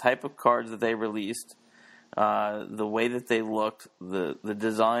the type of cards that they released. The way that they looked, the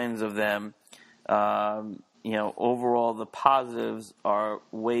designs of them, overall the positives are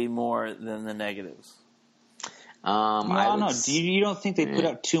way more than the negatives. No. You don't think they put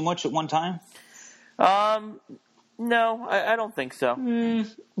out too much at one time? No, I don't think so.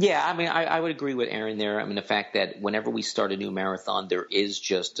 Yeah, I mean, I would agree with Aaron there. I mean, the fact that whenever we start a new marathon, there is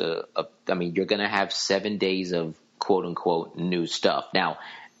just you're going to have 7 days of quote unquote new stuff. Now,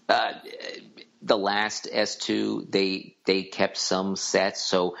 the last S2, they kept some sets,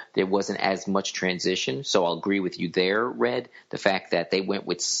 so there wasn't as much transition. So I'll agree with you there, Red. The fact that they went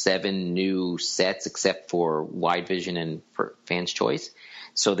with 7 new sets, except for Wide Vision and for Fans' Choice.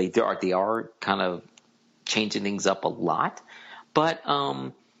 So they are kind of changing things up a lot. But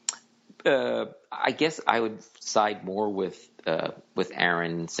I guess I would side more with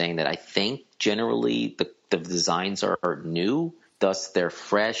Aaron, saying that I think generally the designs are new. Thus, they're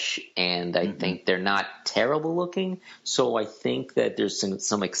fresh, and I think they're not terrible looking. So I think that there's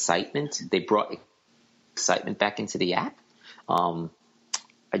some excitement. They brought excitement back into the app.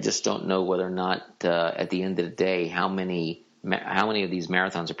 I just don't know whether or not, at the end of the day, how many of these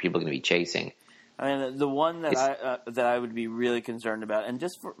marathons are people going to be chasing. I mean, the one that I would be really concerned about, and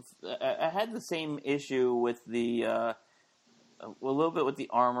I had the same issue with a little bit with the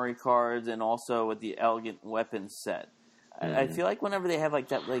armory cards, and also with the Elegant Weapons set. I feel like whenever they have like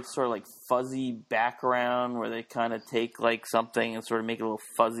that, like sort of like fuzzy background where they kind of take like something and sort of make it a little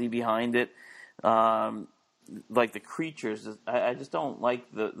fuzzy behind it, like the creatures, I just don't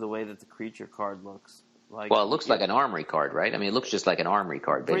like the way that the creature card looks. Like, well, it looks like an armory card, right? I mean, it looks just like an armory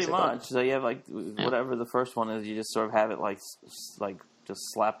card, basically. Pretty much. So you have like whatever the first one is, you just sort of have it like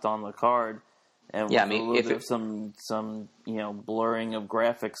just slapped on the card, and with a little bit of some blurring of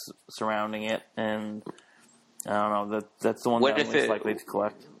graphics surrounding it, and I don't know, that's the one that I'm least likely to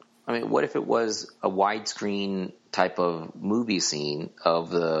collect. I mean, what if it was a widescreen type of movie scene of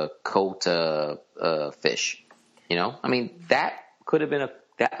the Kota fish? You know, I mean, that could have been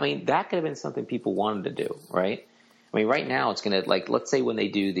that could have been something people wanted to do, right? I mean, right now it's gonna, like, let's say when they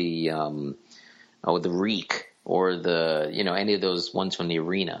do the Reek or any of those ones from the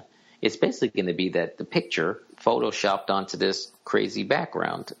arena, it's basically going to be that the picture photoshopped onto this crazy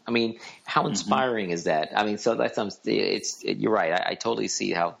background. I mean, how inspiring is that? I mean, so you're right. I totally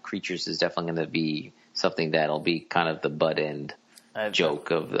see how Creatures is definitely going to be something that'll be kind of the butt end joke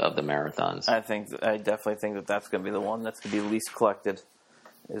of the marathons. I definitely think that's going to be the one that's going to be least collected.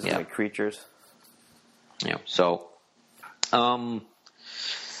 Is like Creatures. Yeah. So,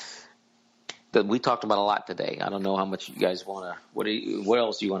 we talked about a lot today. I don't know how much you guys want to. What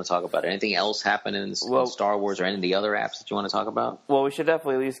else do you want to talk about? Anything else happening in Star Wars or any of the other apps that you want to talk about? Well, we should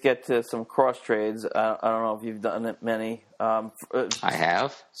definitely at least get to some cross trades. I don't know if you've done it many. I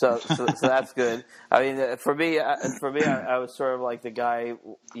have. So that's good. I mean, for me, I was sort of like the guy,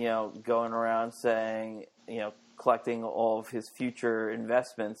 going around saying, collecting all of his future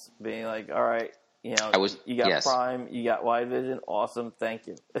investments, being like, all right, you got Prime, you got Wide Vision, awesome, thank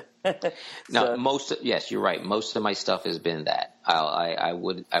you. Yes, you're right. Most of my stuff has been that. I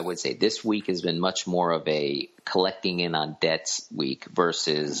would say this week has been much more of a collecting in on debts week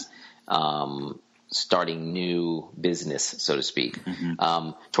versus starting new business, so to speak.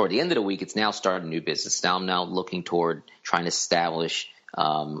 Toward the end of the week, it's now starting new business. Now I'm looking toward trying to establish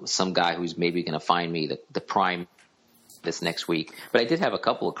some guy who's maybe going to find me the Prime this next week. But I did have a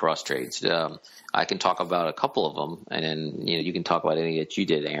couple of cross trades. I can talk about a couple of them, and then you can talk about any that you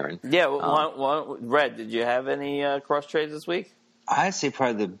did, Aaron. Yeah, Red, did you have any cross trades this week? I'd say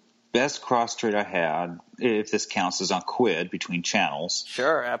probably the best cross trade I had, if this counts, is on Quid between channels.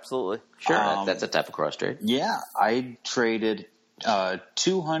 Sure, absolutely. Sure, that's a type of cross trade. Yeah, I traded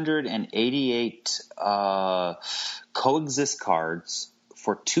 288 Coexist cards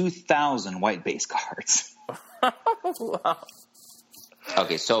for 2,000 white base cards. Wow.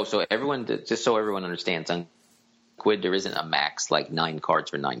 Okay, so everyone, just so everyone understands, on Quid there isn't a max like 9 cards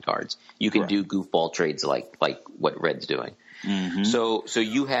for 9 cards. You can do goofball trades like what Red's doing. So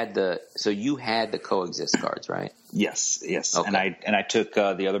you had the Coexist cards, right? Yes. Okay. And I took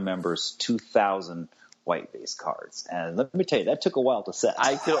the other members' 2,000 white base cards, and let me tell you, that took a while to set.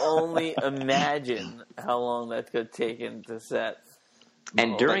 I could only imagine how long that could have taken to set.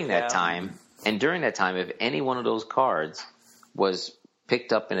 And during that time, if any one of those cards was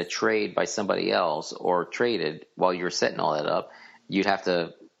picked up in a trade by somebody else or traded while you were setting all that up, you'd have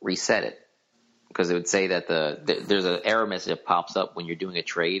to reset it, because it would say that there's an error message that pops up when you're doing a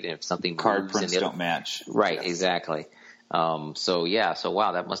trade, and if something card moves prints don't match. Right, exactly. So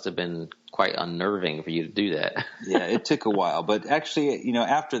wow, that must have been quite unnerving for you to do that. Yeah, it took a while, but actually,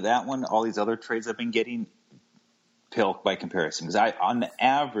 after that one, all these other trades I've been getting pale by comparison, because on the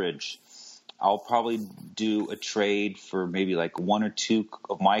average, I'll probably do a trade for maybe like 1 or 2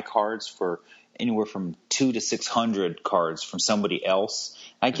 of my cards for anywhere from 200 to 600 cards from somebody else.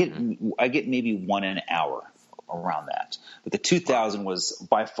 I get maybe 1 an hour around that, but the 2,000 was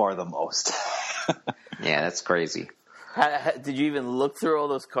by far the most. Yeah, that's crazy. Did you even look through all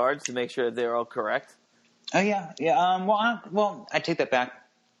those cards to make sure that they're all correct? Oh yeah. Well, I take that back.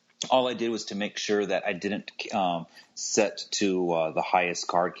 All I did was to make sure that I didn't set to the highest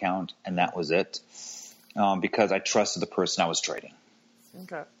card count, and that was it, because I trusted the person I was trading.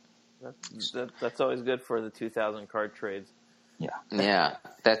 Okay. That's always good for the 2,000 card trades. Yeah.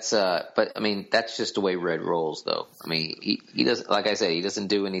 That's but I mean, that's just the way Red rolls, though. I mean, he doesn't, like I said, he doesn't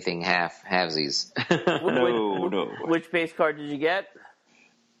do anything halvesies. No. Which base card did you get?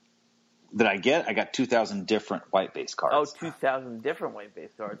 That I got 2,000 different white base cards. Oh, 2,000 different white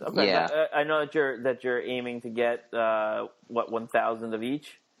base cards. Okay. Yeah. I know that you're aiming to get 1,000 of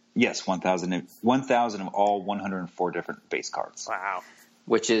each. Yes, 1,000 of all 104 different base cards. Wow.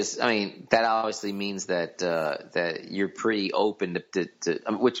 Which is, I mean, that obviously means that you're pretty open to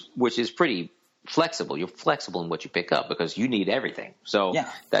which is pretty flexible. You're flexible in what you pick up because you need everything. So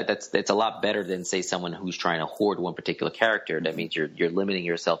that's a lot better than, say, someone who's trying to hoard one particular character. That means you're limiting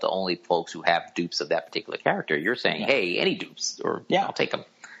yourself to only folks who have dupes of that particular character. You're saying, hey, any dupes, or I'll take them.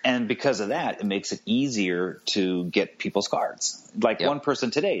 And because of that, it makes it easier to get people's cards. Like one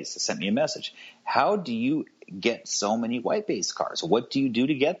person today sent me a message. How do you get so many white base cards? What do you do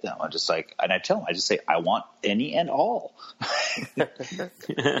to get them? I'm just like, and I tell them, I just say, I want any and all.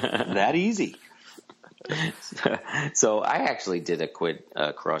 That easy. So I actually did a quick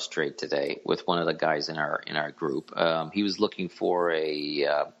cross trade today with one of the guys in our group. He was looking for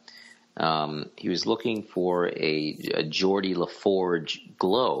a Geordie LaForge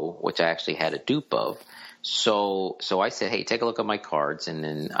Glow, which I actually had a dupe of. So I said, hey, take a look at my cards, and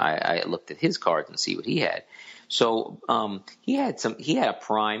then I looked at his cards and see what he had. So he had a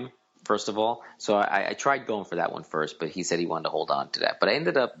prime, first of all. So I tried going for that one first, but he said he wanted to hold on to that. But I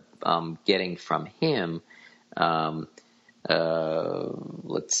ended up getting from him,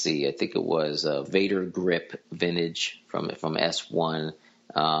 let's see, I think it was Vader Grip Vintage from S1,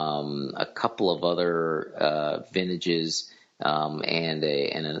 a couple of other vintages, and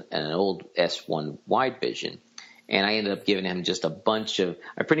an old S1 Wide Vision. And I ended up giving him just a bunch of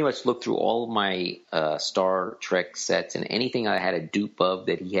 – I pretty much looked through all of my Star Trek sets, and anything I had a dupe of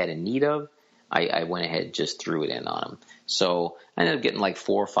that he had in need of, I went ahead and just threw it in on him. So I ended up getting like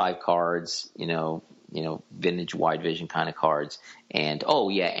 4 or 5 cards, vintage Wide Vision kind of cards. And,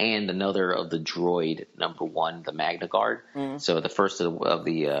 and another of the Droid #1, the Magna Guard. Mm-hmm. So the first of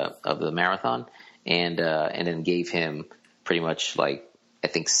the marathon. And then gave him pretty much like, I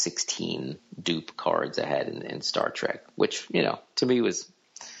think 16 dupe cards I had in Star Trek, which, to me was,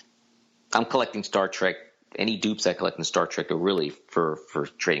 I'm collecting Star Trek. Any dupes I collect in Star Trek are really for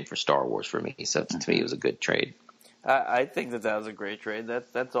trading for Star Wars for me. So to me, it was a good trade. I think that was a great trade.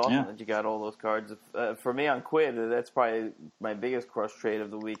 That's awesome that you got all those cards. For me on Quid, that's probably my biggest cross trade of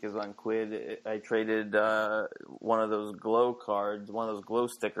the week is on Quid. I traded one of those glow cards, one of those glow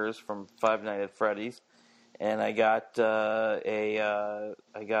stickers from Five Nights at Freddy's. And I got a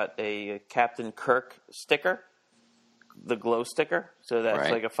Captain Kirk sticker, the glow sticker. So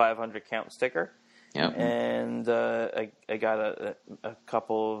that's like a 500 count sticker. Yep. And I got a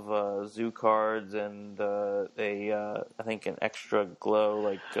couple of Zoo cards and I think an extra glow,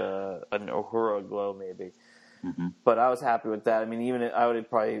 like an Uhura glow maybe. Mm-hmm. But I was happy with that. I mean, even I would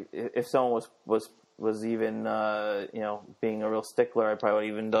probably, if someone was even being a real stickler, I probably would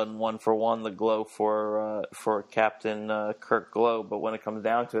have even done 1-for-1 the glow for Captain Kirk glow. But when it comes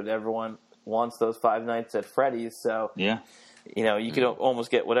down to it, everyone wants those Five Nights at Freddy's. So you could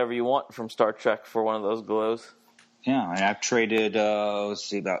almost get whatever you want from Star Trek for one of those glows. Yeah, and I've traded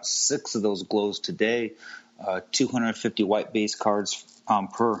about 6 of those glows today. 250 white base cards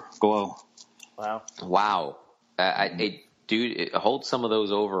per glow. Wow. Dude, hold some of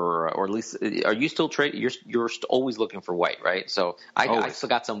those over, or at least, are you still trading? You're always looking for white, right? So I still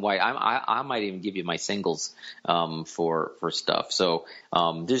got some white. I might even give you my singles for stuff. So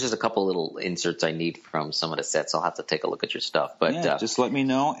there's just a couple little inserts I need from some of the sets. I'll have to take a look at your stuff. But just let me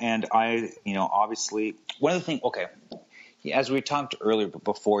know. And obviously, one of the things. Okay, as we talked earlier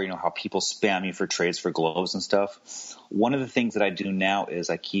before, how people spam me for trades for glows and stuff. One of the things that I do now is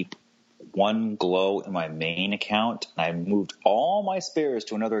I keep one glow in my main account, and I moved all my spares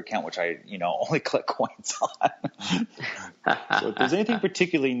to another account, which I, only collect coins on. So if there's anything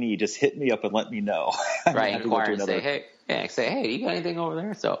particularly need, just hit me up and let me know. Right, inquire and say, hey, you got anything over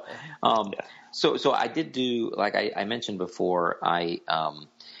there? So, so I did do, like I mentioned before, I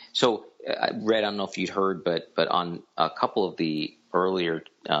read, I don't know if you'd heard, but on a couple of the earlier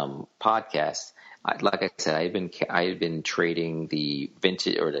podcasts, like I said, I had been trading the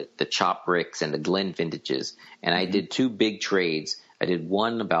vintage or the Chop Bricks and the Glen vintages, and I did 2 big trades. I did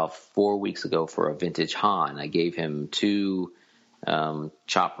one about 4 weeks ago for a vintage Han. I gave him 2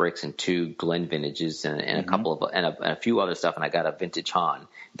 Chop Bricks and 2 Glen vintages and a couple of and a few other stuff, and I got a vintage Han.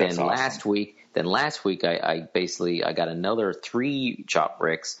 That's awesome. Last week I got another 3 Chop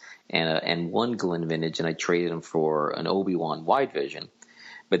Bricks and 1 Glen vintage, and I traded them for an Obi-Wan Wide Vision.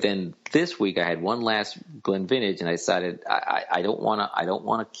 But then this week I had one last Glen vintage, and I decided I don't want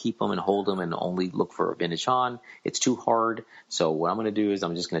to keep them and hold them and only look for a vintage Han. It's too hard. So what I'm going to do is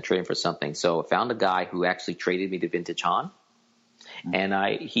I'm just going to trade him for something. So I found a guy who actually traded me the vintage Han,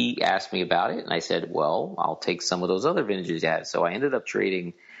 and he asked me about it, and I said, well, I'll take some of those other vintages you had. So I ended up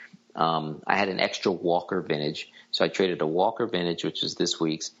trading. I had an extra Walker vintage, so I traded a Walker vintage, which is this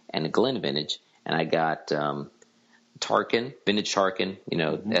week's, and a Glen vintage, and I got Tarkin, vintage Tarkin,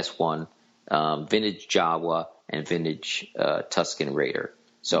 S1, vintage Jawa, and vintage Tusken Raider.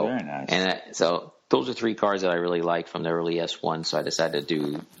 So very nice. And so those are 3 cards that I really like from the early S1. So I decided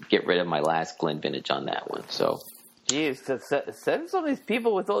to get rid of my last Glenn vintage on that one. So. Jeez, send some of these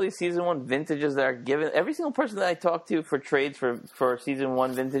people with all these Season 1 vintages that are given. Every single person that I talk to for trades for Season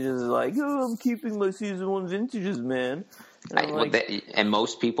 1 vintages is like, oh, I'm keeping my Season 1 vintages, man. And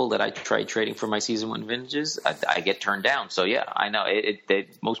most people that I try trading for my Season 1 vintages, I get turned down. So, yeah, I know.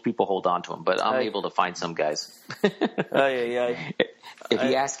 Most people hold on to them, but I'm able to find some guys. If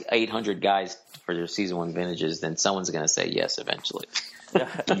you ask 800 guys for their Season 1 vintages, then someone's going to say yes eventually.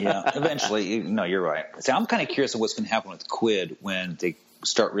 Yeah, eventually. No, you're right. See, I'm kind of curious of what's going to happen with Quid when they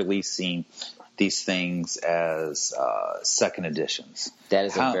start releasing these things as second editions. That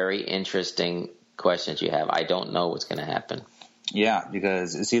is a very interesting question that you have. I don't know what's going to happen. Yeah,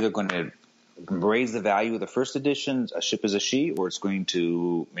 because it's either going to raise the value of the first edition, a ship is a she, or it's going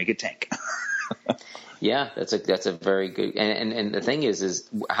to make it tank. Yeah, that's a very good. And the thing is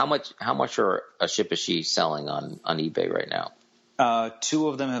how much are a ship is she selling on eBay right now? 2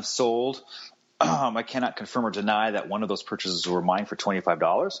 of them have sold. I cannot confirm or deny that one of those purchases were mine for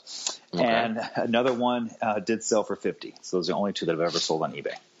 $25, and another one did sell for $50. So those are the only 2 that have ever sold on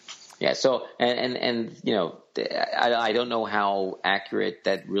eBay. Yeah. So and you know, I don't know how accurate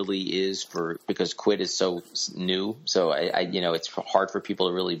that really is because Quid is so new. So I you know, it's hard for people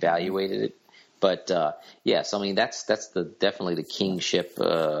to really evaluate it. But yes, I mean that's definitely the kingship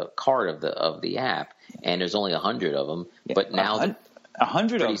card of the app, and there's only 100 of them. Yeah, but now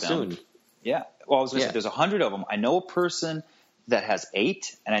 100 pretty of them. Soon. Yeah. Well, I was going to say there's 100 of them. I know a person that has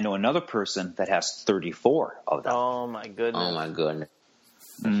 8, and I know another person that has 34 of them. Oh my goodness!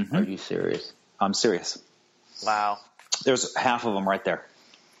 Mm-hmm. Are you serious? I'm serious. Wow. There's half of them right there.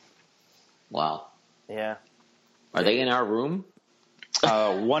 Wow. Yeah. Are they in our room?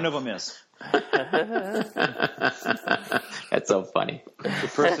 One of them is. That's so funny.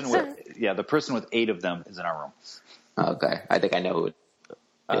 The person with 8 of them is in our room. Okay, I think I know who it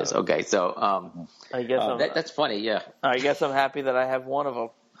is. Okay, so I guess that's funny. Yeah, I guess I'm happy that I have one of them.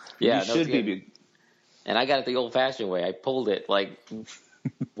 Yeah, you should be. And I got it the old-fashioned way. I pulled it like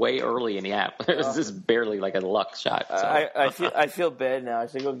way early in the app. It was just barely like a luck shot. So. I feel bad now.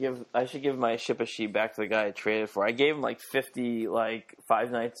 I should give my ship a sheet back to the guy I traded for. I gave him like 50 like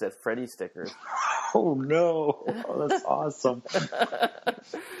Five Nights at Freddy stickers. Oh no! Oh, that's awesome.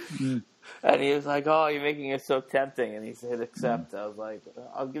 And he was like, "Oh, you're making it so tempting." And he said, "Accept." I was like,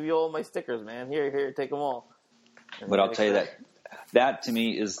 "I'll give you all my stickers, man. Here, take them all." But I'll tell you that to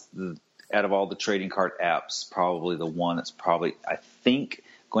me is out of all the trading card apps, probably the one that's probably, I think,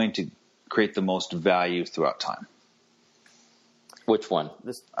 going to create the most value throughout time. Which one?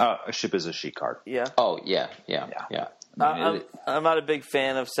 A ship is a she card. Yeah. Oh, yeah. I'm not a big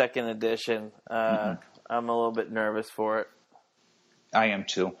fan of second edition. I'm a little bit nervous for it. I am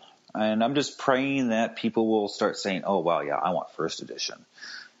too. And I'm just praying that people will start saying, oh, well, yeah, I want first edition.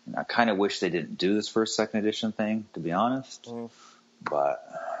 And I kind of wish they didn't do this second edition thing, to be honest. But...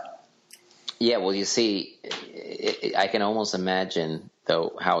 Yeah, well, you see, I can almost imagine,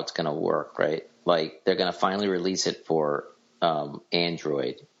 though, how it's going to work, right? Like, they're going to finally release it for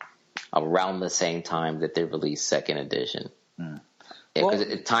Android around the same time that they release second edition.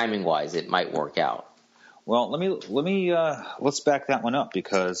 Because timing-wise, it might work out. Well, let's back that one up,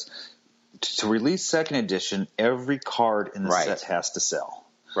 because to release second edition, every card in the set has to sell.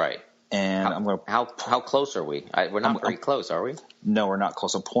 Right. And how close are we? We're not very close, are we? No, we're not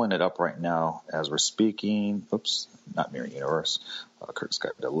close. I'm pulling it up right now as we're speaking. Oops, not Mirror Universe. Kirk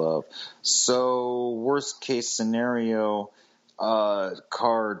Skype to love. So worst case scenario,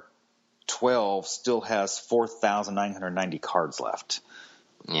 card 12 still has 4,990 cards left.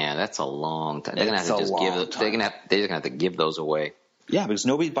 Yeah, that's a long time. They're gonna have to just give. They're gonna have to give those away. Yeah, because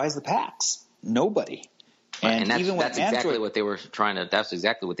nobody buys the packs. Nobody. And that's exactly what they were trying to. That's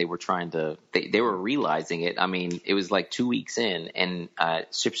exactly what they were trying to. They were realizing it. I mean, it was like 2 weeks in, and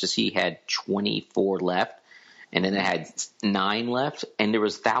Ships to Sea had 24 left, and then they had 9 left, and there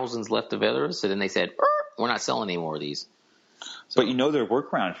was thousands left of others. So then they said, "We're not selling any more of these." So, but you know their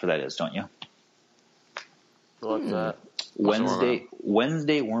workaround for that is, don't you? What's that?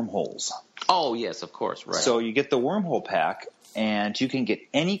 Wednesday wormholes. Oh yes, of course, right. So you get the wormhole pack, and you can get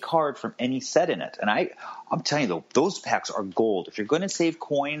any card from any set in it. And I'm telling you, though, those packs are gold. If you're going to save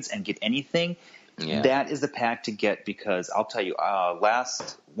coins and get anything, that is the pack to get, because I'll tell you,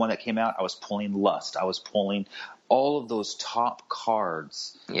 last one that came out, I was pulling Lust. I was pulling all of those top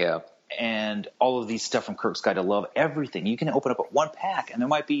cards. Yeah. And all of these stuff from Kirk's Guide to Love, everything. You can open up one pack, and there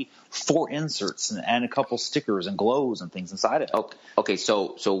might be 4 inserts and a couple stickers and glows and things inside it. Okay,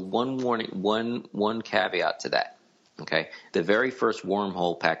 so one warning, one caveat to that. Okay, the very first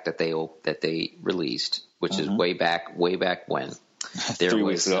wormhole pack that they released, which is way back when. There 3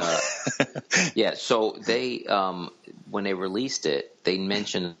 was, weeks ago. yeah. So they when they released it, they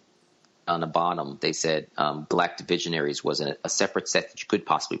mentioned on the bottom, they said Galactic Visionaries was a separate set that you could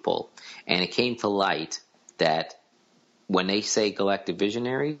possibly pull, and it came to light that when they say Galactic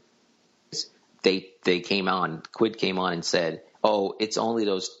Visionaries, they came on. Quid came on and said, "Oh, it's only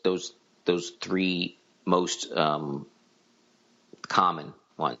those 3 most common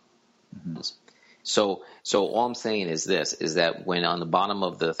ones." So all I'm saying is this: is that when on the bottom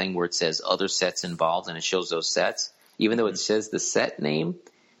of the thing where it says other sets involved and it shows those sets, even though it says the set name,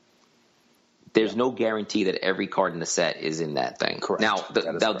 there's no guarantee that every card in the set is in that thing. Correct. Now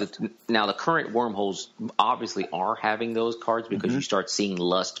the current wormholes obviously are having those cards because you start seeing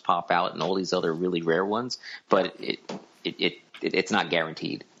Lust pop out and all these other really rare ones, but it's not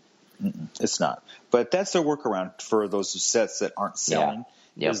guaranteed. It's not. But that's their workaround for those sets that aren't selling.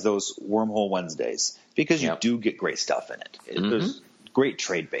 Yep. Is those Wormhole Wednesdays, because you do get great stuff in it. There's great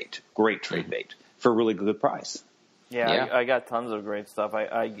trade bait for a really good price. Yeah. I got tons of great stuff.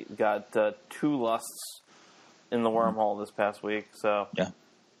 I got 2 Lusts in the Wormhole this past week, so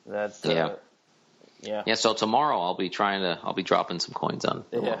So tomorrow I'll be dropping some coins on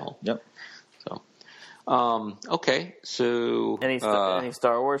the Wormhole. Yep. So okay, so any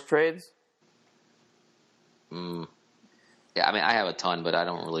Star Wars trades? Yeah, I mean, I have a ton, but I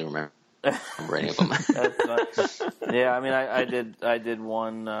don't really remember any of them. Yeah, I mean, I did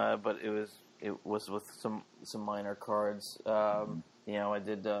one, but it was with some minor cards. I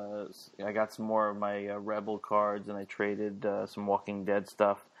got some more of my Rebel cards, and I traded some Walking Dead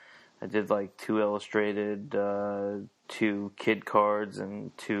stuff. I did like 2 illustrated, 2 kid cards,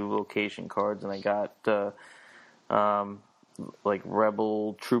 and 2 location cards, and I got like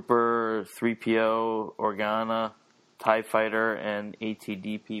Rebel Trooper, 3PO, Organa, TIE Fighter, and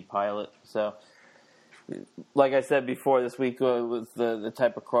ATDP Pilot. So, like I said before, this week was the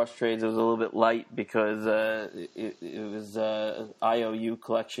type of cross trades. It was a little bit light because it was IOU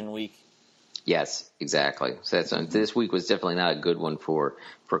collection week. Yes, exactly. So this week was definitely not a good one for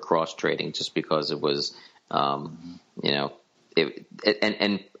cross trading, just because it was, and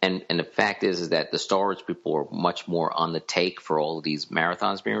the fact is that the Star Wars people were much more on the take for all of these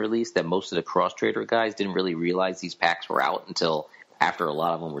marathons being released, that most of the cross trader guys didn't really realize these packs were out until after a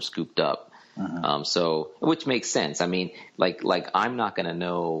lot of them were scooped up. So, which makes sense. I mean, like I'm not going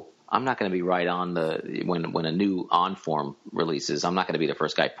to be right on when a new on form releases. I'm not going to be the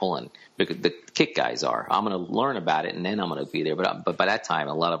first guy pulling, because the kick guys are. I'm going to learn about it and then I'm going to be there. But by that time,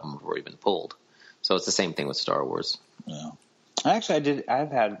 a lot of them have already been pulled. So it's the same thing with Star Wars. Yeah. Actually,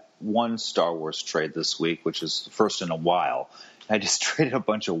 I've had one Star Wars trade this week, which is the first in a while. I just traded a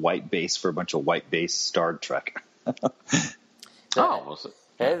bunch of white base for a bunch of white base Star Trek.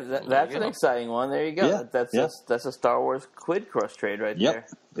 Hey, that's an exciting one. There you go. Yeah, that's a Star Wars Quid cross trade right there. Yep,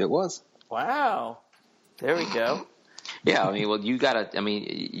 it was. Wow. There we go. Yeah, I mean, well,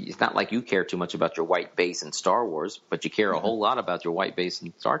 it's not like you care too much about your white base in Star Wars, but you care a whole lot about your white base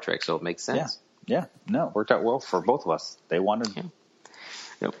in Star Trek, so it makes sense. Yeah, no, it worked out well for both of us. They wanted. Yeah.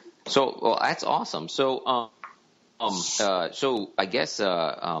 Yep. So, well, that's awesome. So, so I guess,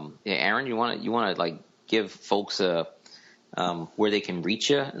 Aaron, you want to like give folks where they can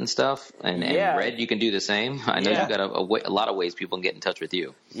reach you and stuff, and Red, you can do the same. I know you've got a lot of ways people can get in touch with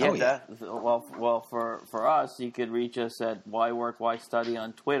you. Yeah. Well, for us, you could reach us at Why Work Why Study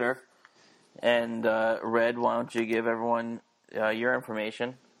on Twitter, and Red, why don't you give everyone your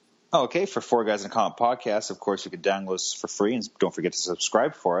information? Okay, for Four Guys in a Comic podcast, of course, you can download us for free, and don't forget to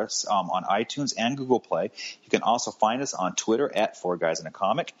subscribe for us on iTunes and Google Play. You can also find us on Twitter at Four Guys in a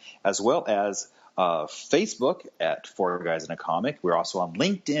Comic, as well as Facebook at Four Guys in a Comic. We're also on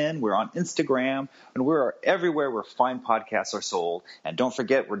LinkedIn, we're on Instagram, and we're everywhere where fine podcasts are sold. And don't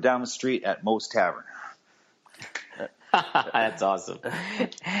forget, we're down the street at Moe's Tavern. That's awesome.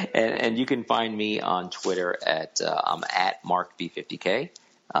 And you can find me on Twitter I'm at MarkV50K.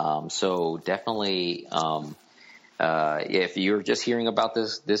 So definitely, if you're just hearing about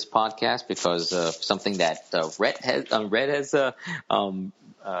this podcast because of something that Red has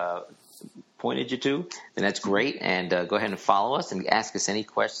pointed you to, then that's great. And go ahead and follow us and ask us any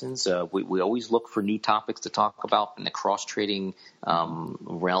questions. We always look for new topics to talk about in the cross trading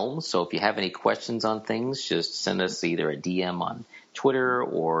realm. So if you have any questions on things, just send us either a DM on Twitter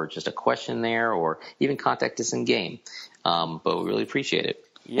or just a question there, or even contact us in game. But we really appreciate it.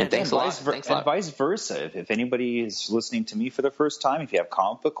 Yeah, and thanks a lot. And vice versa. If anybody is listening to me for the first time, if you have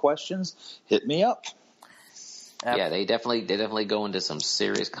comic book questions, hit me up. Yeah, they definitely go into some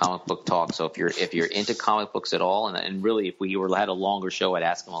serious comic book talk. So if you're into comic books at all, and really if we had a longer show, I'd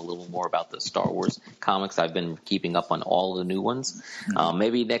ask them a little more about the Star Wars comics. I've been keeping up on all the new ones.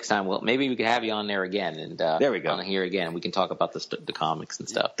 Maybe next time, maybe we can have you on there again, and there we go. On here again, we can talk about the comics and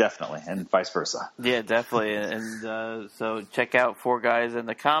stuff. Definitely, and vice versa. Yeah, definitely. And so check out Four Guys in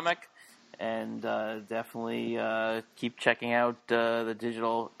the Comic, and definitely keep checking out the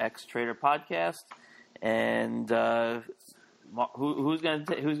Digital X Trader podcast. And who's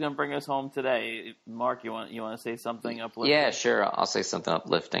gonna bring us home today? Mark, you want to say something uplifting? Yeah, sure. I'll say something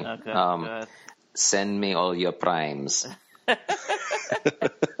uplifting. Okay, go ahead. Send me all your primes. But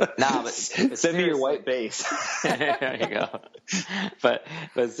send me your white base. There you go. But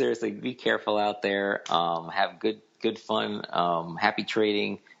seriously, be careful out there. Have good fun. Happy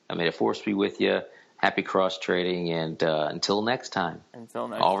trading. May the force be with you. Happy cross trading, and until next time.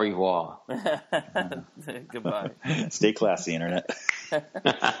 Au revoir. Goodbye. Stay classy, Internet.